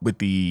with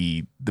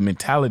the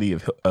mentality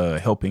of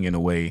helping in a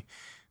way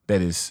that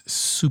is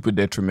super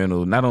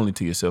detrimental not only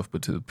to yourself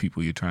but to the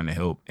people you're trying to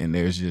help. And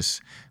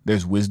there's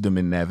wisdom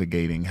in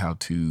navigating how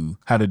to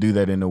do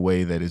that in a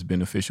way that is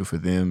beneficial for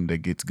them, that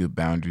gets good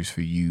boundaries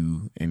for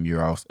you, and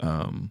you're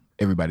also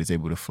everybody's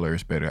able to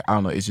flourish better. I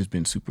don't know, it's just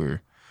been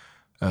super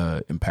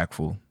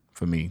impactful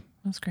for me.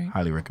 That's great.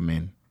 Highly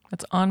recommend.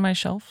 That's on my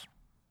shelf.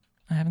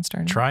 I haven't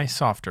started. Try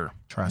Softer.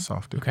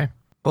 Okay.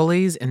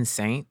 Bullies and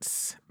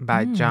Saints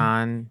by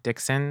John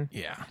Dickson.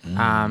 Yeah.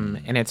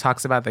 And it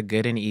talks about the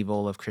good and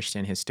evil of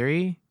Christian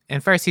history.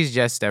 And first, he's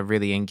just a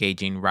really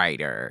engaging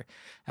writer,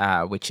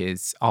 which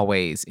is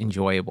always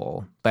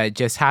enjoyable. But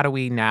just how do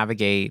we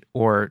navigate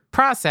or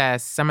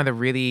process some of the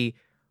really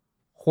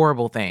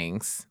horrible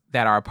things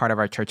that are a part of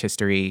our church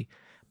history,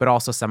 but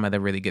also some of the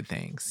really good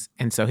things.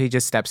 And so he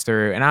just steps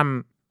through, and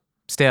I'm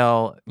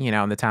still,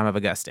 in the time of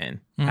Augustine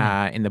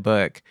in the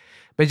book.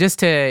 But just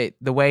to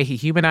the way he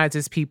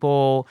humanizes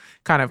people,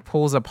 kind of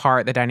pulls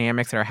apart the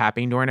dynamics that are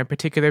happening during a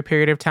particular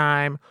period of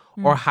time,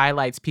 or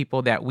highlights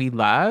people that we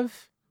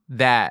love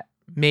that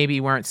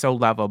maybe weren't so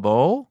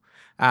lovable.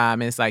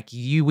 And it's like,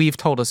 we've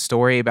told a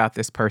story about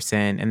this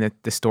person, and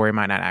the story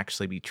might not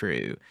actually be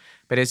true.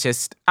 But it's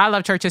just, I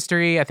love church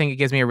history. I think it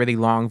gives me a really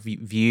long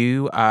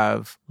view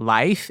of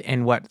life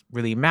and what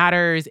really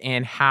matters,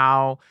 and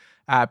how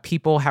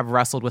people have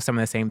wrestled with some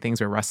of the same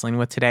things we're wrestling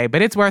with today.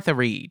 But it's worth a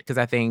read, because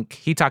I think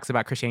he talks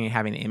about Christianity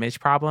having an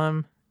image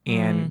problem,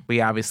 and we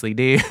obviously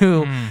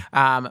do.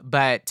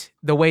 But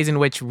the ways in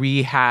which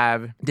we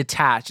have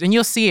detached, and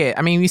you'll see it.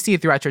 I mean, we see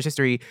it throughout church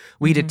history.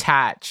 We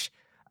detach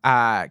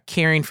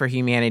caring for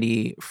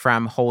humanity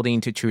from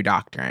holding to true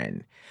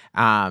doctrine.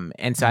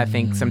 And so I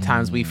think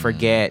sometimes we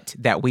forget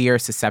that we are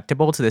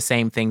susceptible to the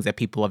same things that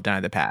people have done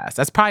in the past.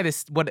 That's probably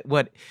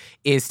what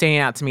is standing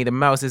out to me the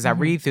most as I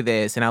read through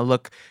this, and I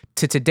look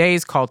to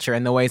today's culture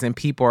and the ways in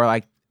people are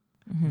like,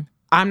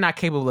 I'm not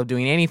capable of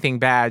doing anything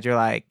bad. You're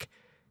like,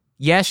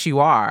 yes, you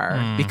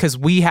are, because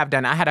we have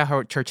done. I had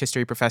a church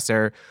history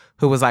professor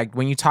who was like,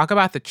 when you talk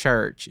about the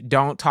church,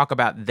 don't talk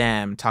about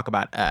them, talk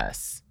about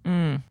us.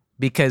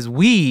 Because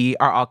we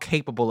are all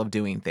capable of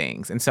doing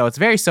things. And so it's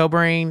very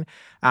sobering,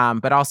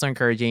 but also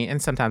encouraging, and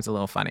sometimes a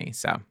little funny.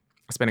 So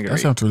it's been a good read.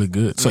 That sounds really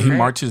good. So he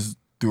marches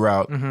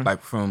throughout,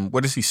 like from,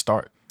 where does he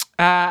start?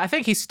 I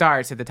think he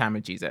starts at the time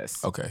of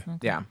Jesus. Okay.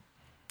 Yeah.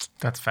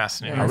 That's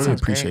fascinating. I really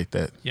appreciate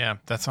that. Yeah,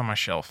 that's on my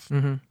shelf.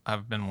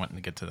 I've been wanting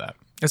to get to that.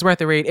 It's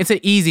worth a read. It's an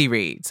easy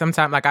read.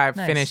 Sometimes, like I've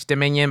Nice. finished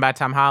Dominion by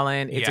Tom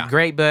Holland. It's Yeah. a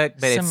great book,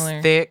 but Similar.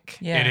 it's thick.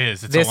 Yeah. It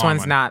is. It's This a long one's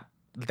one. not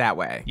that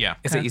way. Yeah.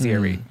 It's an Okay. easier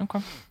read. Okay.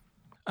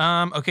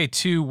 Okay,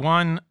 2,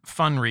 1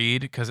 fun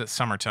read because it's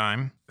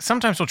summertime.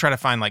 Sometimes we'll try to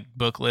find like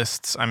book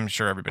lists. I'm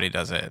sure everybody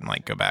does it and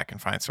like go back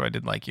and find. So I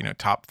did like,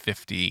 top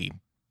 50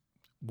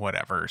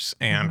 whatevers.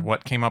 And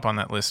what came up on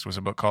that list was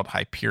a book called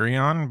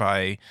Hyperion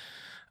by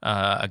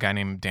a guy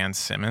named Dan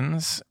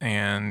Simmons.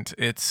 And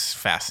it's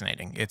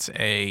fascinating. It's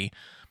a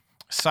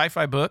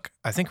sci-fi book,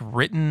 I think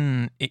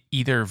written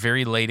either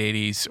very late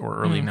 80s or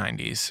early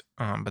 90s,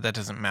 but that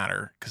doesn't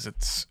matter because it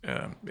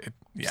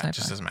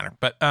just doesn't matter.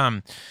 But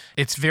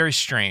it's very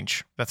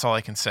strange. That's all I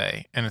can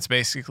say. And it's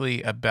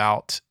basically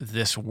about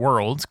this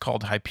world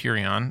called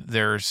Hyperion.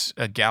 There's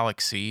a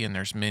galaxy and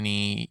there's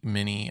many,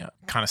 many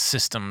kind of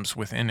systems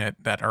within it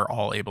that are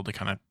all able to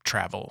kind of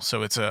travel.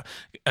 So it's a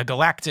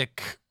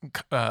galactic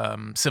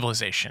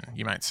civilization,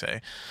 you might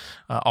say,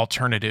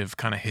 alternative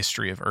kind of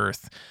history of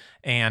Earth.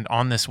 And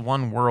on this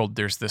one world,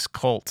 there's this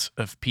cult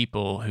of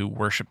people who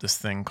worship this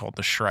thing called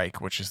the Shrike,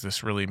 which is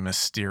this really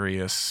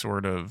mysterious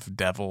sort of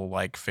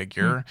devil-like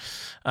figure.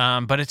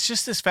 But it's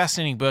just this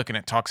fascinating book, and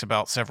it talks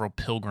about several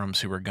pilgrims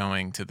who are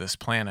going to this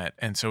planet.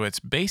 And so it's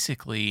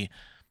basically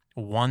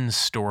one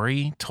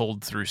story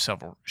told through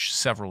several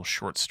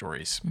short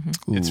stories.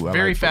 Ooh, It's I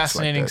very like books like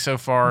fascinating that. so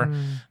far.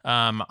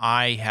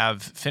 I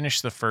have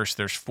finished the first.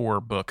 There's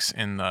 4 books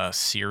in the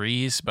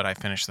series, but I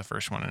finished the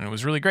first one and it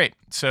was really great.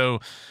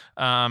 So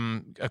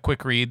a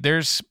quick read.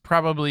 There's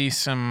probably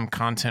some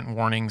content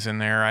warnings in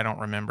there. I don't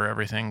remember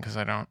everything because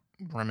I don't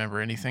remember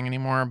anything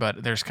anymore,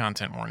 but there's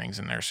content warnings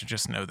in there. So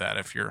just know that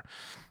if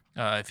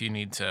you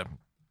need to,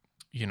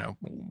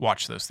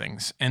 watch those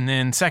things. And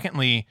then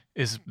secondly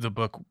is the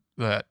book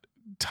that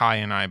Ty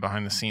and I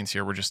behind the scenes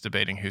here, we're just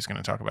debating who's going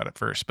to talk about it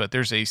first. But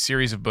there's a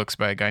series of books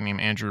by a guy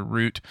named Andrew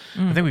Root.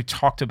 I think we've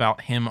talked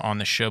about him on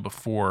the show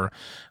before,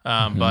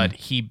 but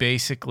he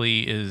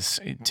basically is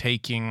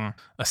taking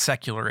A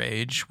Secular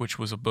Age, which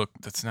was a book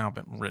that's now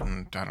been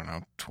written,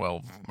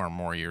 12 or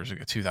more years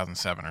ago,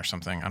 2007 or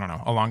something,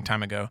 a long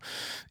time ago,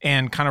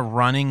 and kind of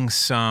running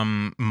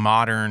some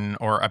modern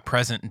or a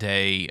present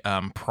day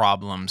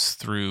problems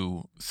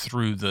through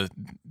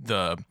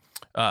the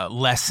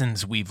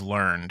lessons we've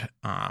learned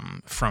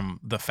from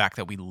the fact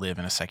that we live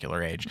in a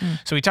secular age.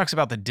 So he talks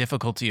about the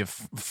difficulty of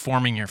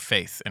forming your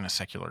faith in a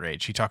secular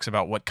age. He talks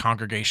about what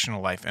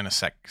congregational life in a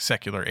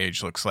secular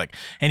age looks like.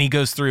 And he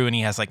goes through and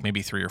he has like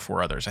maybe 3 or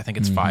 4 others. I think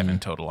it's 5 in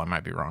total. I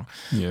might be wrong.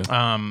 Yeah.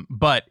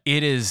 But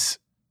it is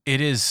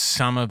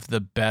some of the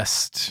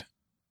best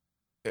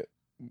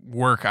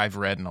work I've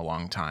read in a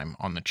long time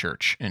on the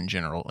church in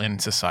general, in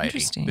society,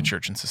 Interesting. the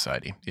church and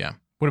society. Yeah.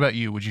 What about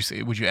you? Would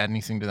you add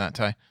anything to that,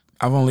 Ty?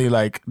 I've only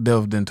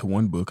delved into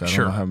one book. I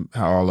don't know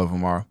how all of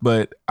them are,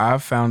 but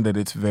I've found that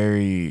it's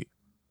very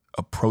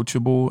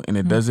approachable and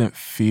it doesn't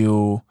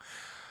feel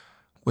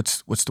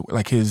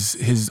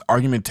his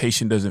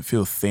argumentation doesn't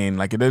feel thin.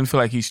 Like it doesn't feel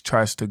like he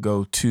tries to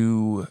go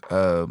too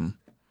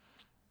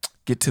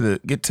get to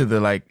the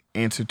like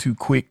answer too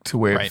quick to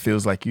where it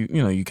feels like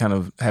you kind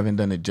of haven't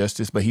done it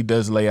justice. But he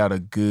does lay out a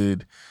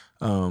good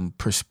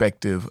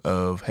perspective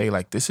of, hey,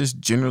 like this is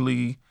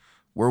generally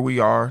where we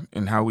are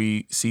and how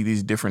we see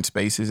these different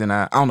spaces. And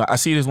I don't know, I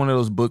see it as one of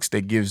those books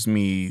that gives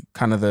me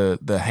kind of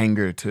the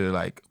hanger to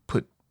like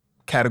put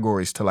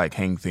categories to like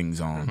hang things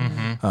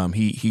on.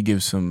 He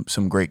gives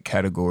some great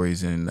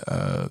categories and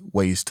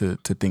ways to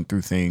think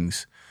through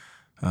things.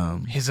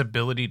 His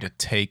ability to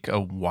take a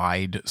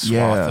wide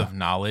swath of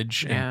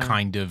knowledge and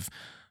kind of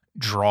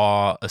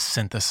draw a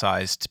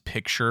synthesized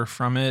picture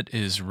from it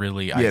is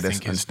really, I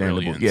think, his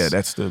brilliance. Yeah,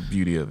 that's the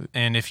beauty of it.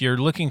 And if you're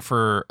looking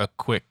for a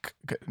quick,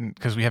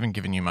 because we haven't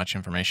given you much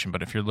information,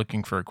 but if you're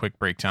looking for a quick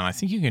breakdown, I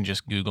think you can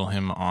just Google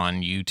him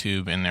on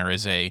YouTube, and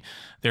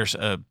there's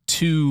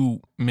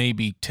 2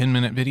 maybe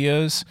 10-minute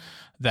videos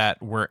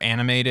that were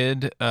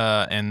animated,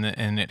 and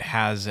it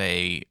has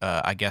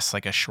I guess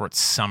like a short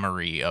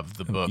summary of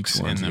the books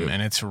in them,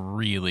 and it's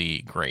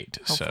really great.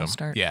 Helpful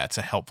start. Yeah, it's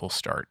a helpful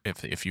start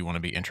if you want to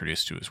be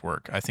introduced to his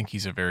work. I think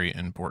he's a very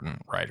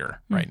important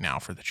writer right now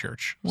for the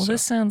church. Well,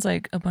 this sounds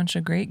like a bunch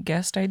of great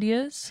guest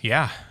ideas.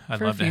 Yeah, I'd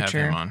for love to have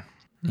future. him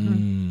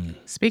on.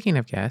 Speaking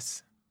of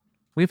guests,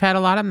 we've had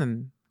a lot of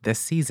them this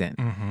season.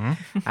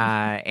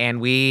 And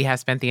we have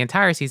spent the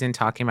entire season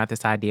talking about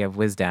this idea of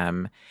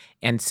wisdom.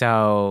 And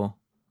so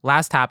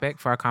last topic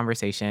for our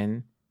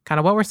conversation, kind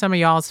of what were some of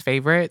y'all's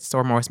favorites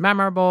or most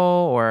memorable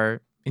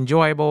or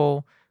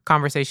enjoyable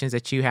conversations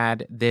that you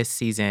had this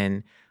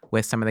season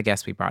with some of the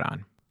guests we brought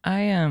on?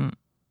 I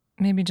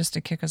maybe just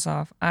to kick us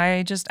off,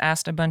 I just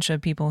asked a bunch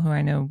of people who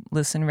I know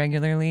listen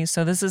regularly.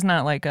 So this is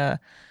not like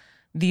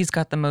these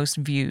got the most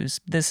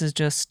views. This is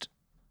just,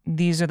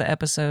 these are the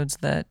episodes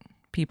that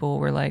people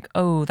were like,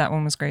 oh, that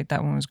one was great.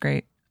 That one was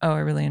great. Oh, I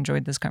really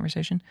enjoyed this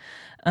conversation.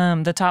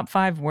 The top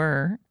 5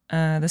 were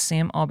the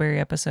Sam Alberry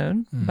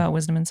episode about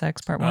Wisdom and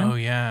Sex Part 1. Oh,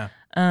 yeah.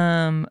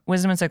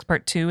 Wisdom and Sex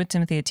Part 2 with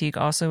Timothy Ateek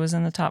also was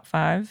in the top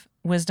 5.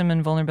 Wisdom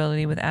and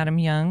Vulnerability with Adam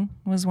Young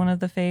was one of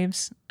the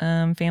faves.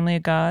 Family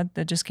of God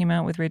that just came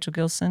out with Rachel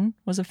Gilson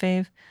was a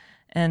fave.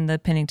 And the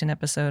Pennington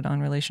episode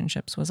on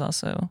relationships was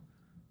also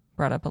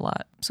brought up a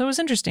lot. So it was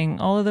interesting.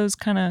 All of those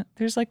kind of,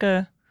 there's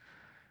a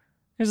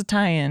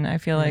tie-in, I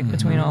feel like,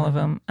 between all of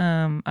them.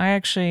 I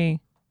actually,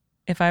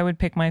 if I would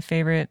pick my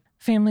favorite,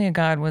 Family of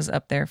God was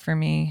up there for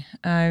me.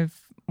 I've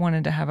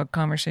wanted to have a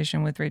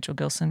conversation with Rachel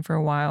Gilson for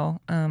a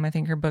while. I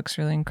think her book's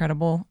really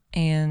incredible.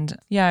 And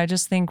yeah, I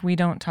just think we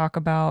don't talk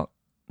about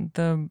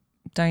the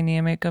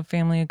dynamic of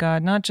Family of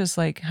God, not just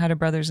like how do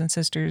brothers and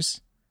sisters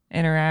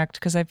interact,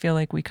 because I feel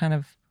like we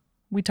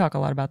talk a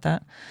lot about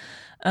that.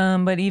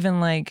 But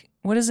even like,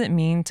 what does it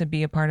mean to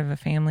be a part of a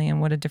family,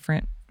 and what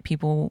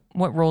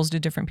roles do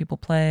different people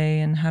play,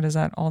 and how does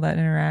all that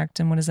interact,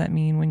 and what does that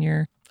mean when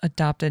you're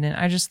adopted? And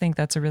I just think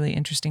that's a really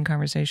interesting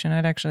conversation.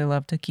 I'd actually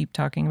love to keep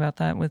talking about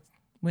that with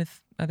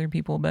other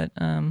people, but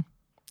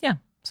yeah.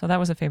 So that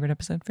was a favorite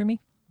episode for me.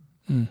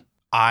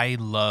 I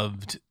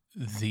loved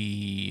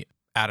the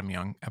Adam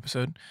Young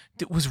episode.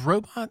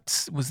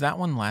 Was that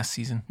one last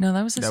season? No,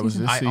 that was this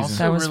season. I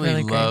also that was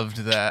really loved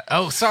that.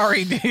 Oh,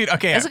 sorry, dude.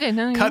 Okay. That's okay.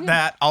 No, cut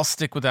that. I'll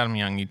stick with Adam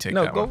Young. You take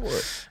that one. No, go for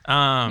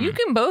it. You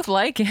can both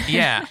like it.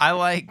 Yeah, I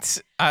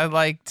liked,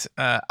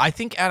 I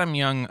think Adam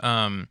Young,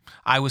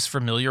 I was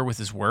familiar with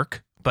his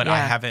work, but I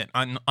haven't,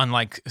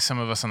 unlike some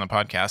of us on the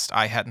podcast,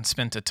 I hadn't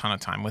spent a ton of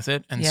time with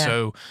it. And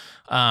so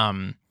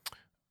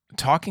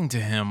talking to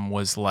him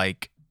was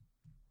like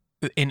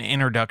an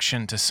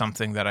introduction to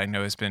something that I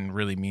know has been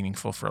really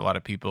meaningful for a lot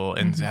of people.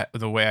 And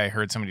the way I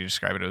heard somebody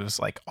describe it, it was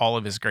like all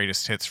of his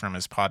greatest hits from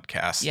his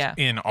podcast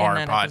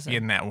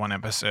in that one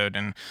episode.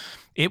 And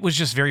it was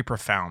just very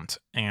profound.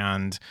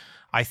 And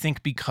I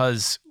think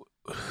because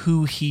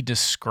who he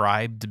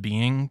described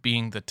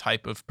being the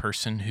type of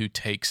person who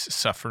takes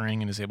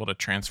suffering and is able to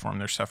transform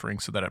their suffering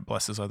so that it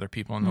blesses other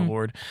people in the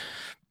Lord,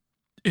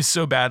 is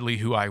so badly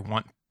who I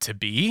want to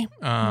be,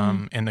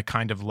 and the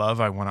kind of love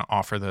I want to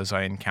offer those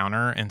I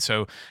encounter. And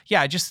so,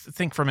 yeah, I just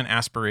think from an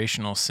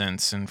aspirational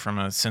sense and from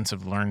a sense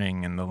of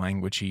learning, and the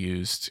language he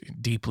used,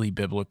 deeply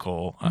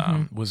biblical,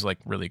 was like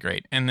really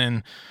great. And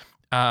then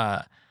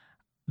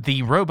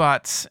the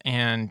robots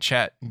and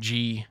Chat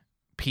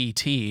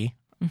GPT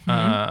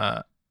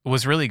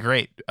was really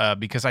great,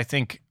 because I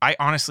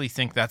honestly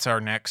think that's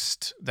the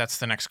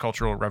next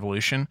cultural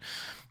revolution.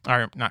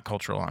 Or not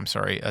cultural, I'm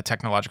sorry, a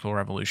technological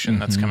revolution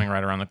that's coming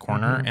right around the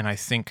corner. And I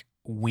think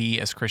we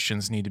as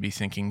Christians need to be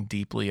thinking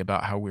deeply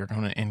about how we're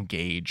going to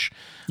engage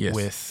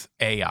with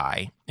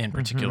AI in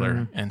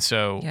particular. And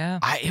so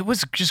it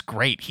was just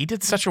great. He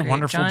did such a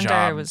wonderful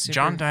job.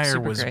 John Dyer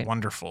was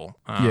wonderful.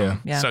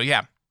 So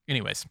yeah.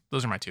 Anyways,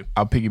 those are my two.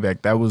 I'll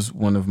piggyback. That was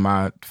one of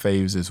my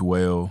faves as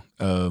well.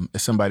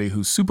 As somebody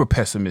who's super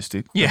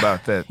pessimistic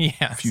about that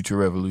future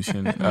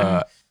revolution,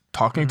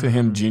 talking to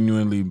him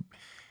genuinely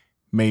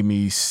made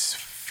me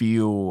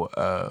feel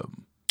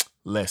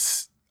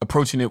less,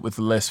 approaching it with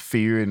less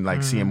fear and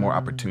like seeing more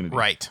opportunity.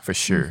 Right. For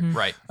sure.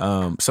 Right.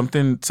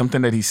 Something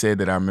that he said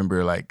that I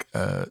remember like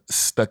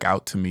stuck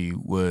out to me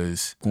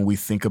was when we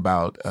think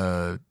about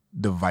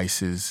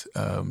devices,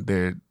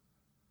 they're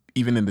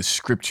even in the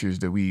scriptures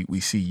that we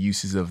see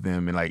uses of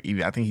them, and like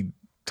even I think he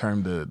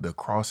termed the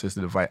cross as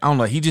the device. I don't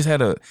know. He just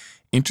had a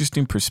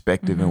interesting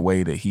perspective and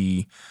way that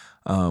he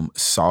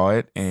saw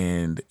it,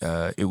 and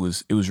it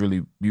was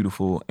really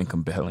beautiful and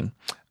compelling.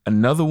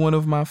 Another one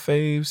of my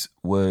faves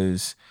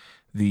was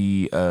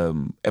the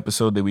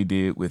episode that we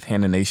did with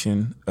Hannah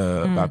Nation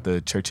about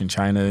the church in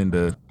China,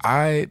 and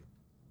I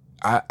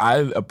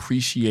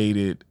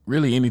appreciated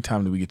really any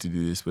time that we get to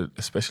do this, but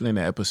especially in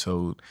the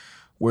episode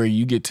where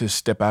you get to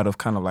step out of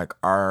kind of like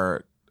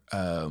our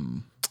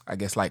I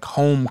guess like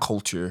home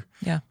culture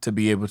to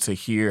be able to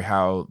hear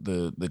how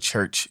the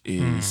church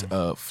is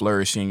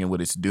flourishing and what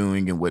it's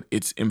doing and what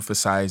it's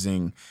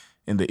emphasizing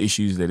and the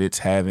issues that it's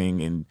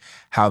having, and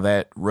how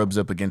that rubs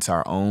up against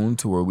our own,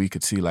 to where we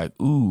could see like,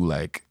 ooh,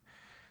 like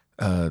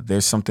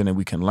there's something that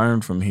we can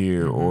learn from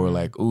here, or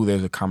like, ooh,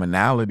 there's a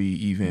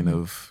commonality even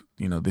of,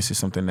 you know, this is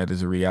something that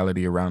is a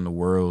reality around the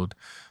world.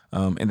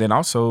 And then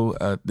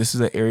also, this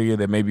is an area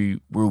that maybe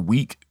we're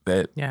weak,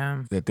 that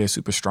they're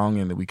super strong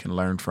in, that we can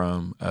learn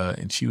from.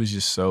 And she was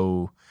just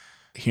so,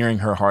 hearing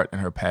her heart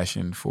and her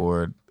passion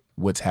for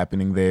what's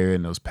happening there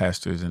and those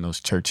pastors and those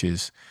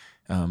churches,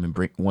 and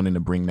wanting to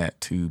bring that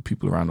to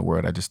people around the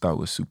world, I just thought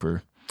was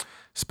super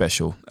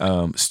special.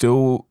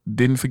 Still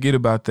didn't forget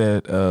about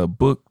that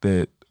book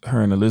that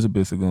her and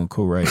Elizabeth are going to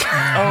co-write.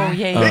 Oh,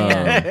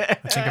 yeah.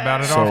 I think about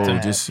it so often.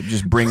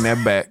 Just bring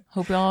that back.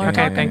 Hope y'all are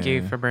Okay, thank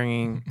you for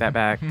bringing that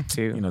back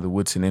to, You know, the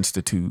Woodson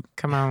Institute.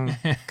 Come on.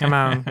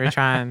 We're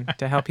trying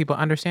to help people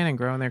understand and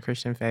grow in their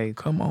Christian faith.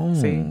 Come on.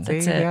 See,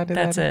 That's we it. gotta do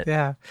That's that. it.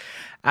 Yeah.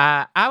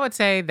 I would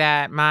say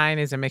that mine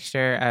is a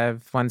mixture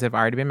of ones that have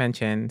already been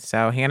mentioned.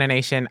 So Hannah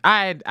Nation,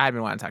 I've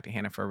been wanting to talk to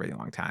Hannah for a really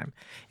long time.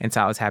 And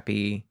so I was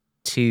happy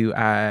to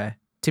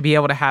be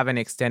able to have an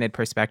extended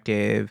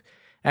perspective.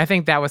 I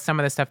think that was some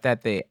of the stuff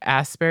that the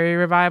Asbury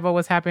revival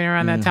was happening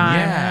around that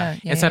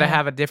time. And so to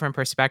have a different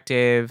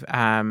perspective,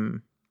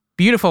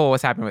 beautiful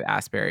what's happening with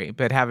Asbury,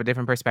 but have a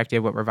different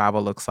perspective what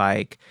revival looks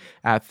like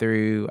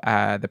through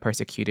the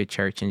persecuted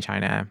church in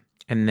China.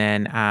 And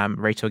then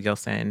Rachel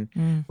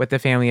Gilson with the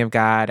Family of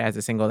God as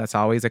a single. That's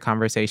always a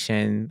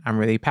conversation I'm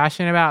really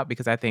passionate about,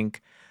 because I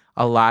think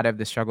a lot of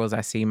the struggles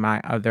I see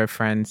my other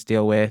friends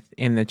deal with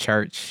in the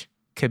church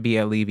could be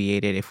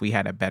alleviated if we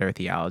had a better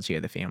theology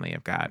of the Family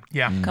of God.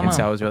 Yeah. Come on.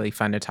 So it was really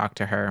fun to talk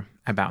to her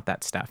about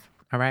that stuff.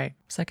 All right.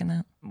 Second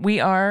that. We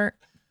are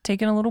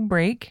taking a little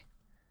break,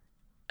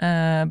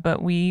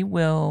 but we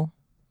will,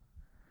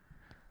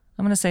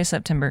 I'm going to say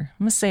September.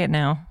 I'm going to say it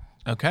now.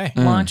 Okay.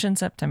 Launch in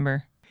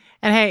September.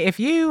 And hey, if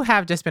you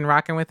have just been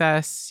rocking with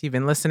us, you've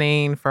been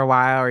listening for a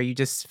while, or you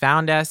just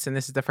found us and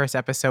this is the first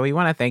episode, we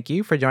want to thank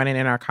you for joining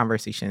in our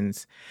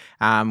conversations.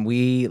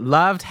 We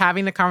loved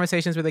having the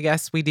conversations with the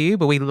guests we do,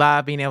 but we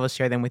love being able to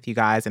share them with you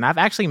guys. And I've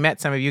actually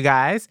met some of you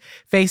guys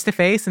face to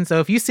face. And so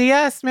if you see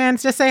us, man,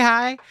 just say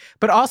hi.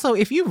 But also,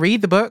 if you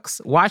read the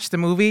books, watch the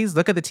movies,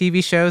 look at the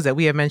TV shows that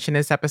we have mentioned in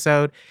this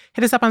episode,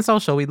 hit us up on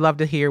social. We'd love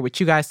to hear what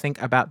you guys think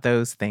about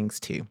those things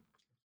too.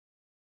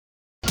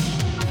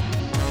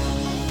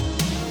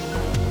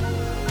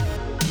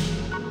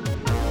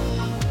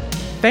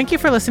 Thank you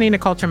for listening to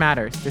Culture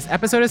Matters. This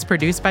episode is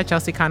produced by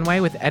Chelsea Conway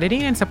with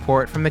editing and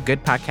support from the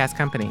Good Podcast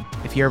Company.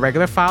 If you're a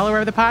regular follower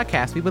of the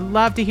podcast, we would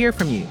love to hear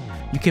from you.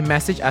 You can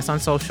message us on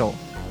social.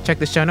 Check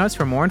the show notes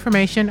for more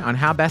information on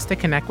how best to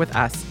connect with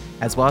us,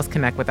 as well as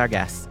connect with our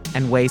guests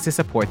and ways to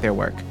support their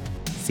work.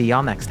 See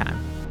y'all next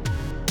time.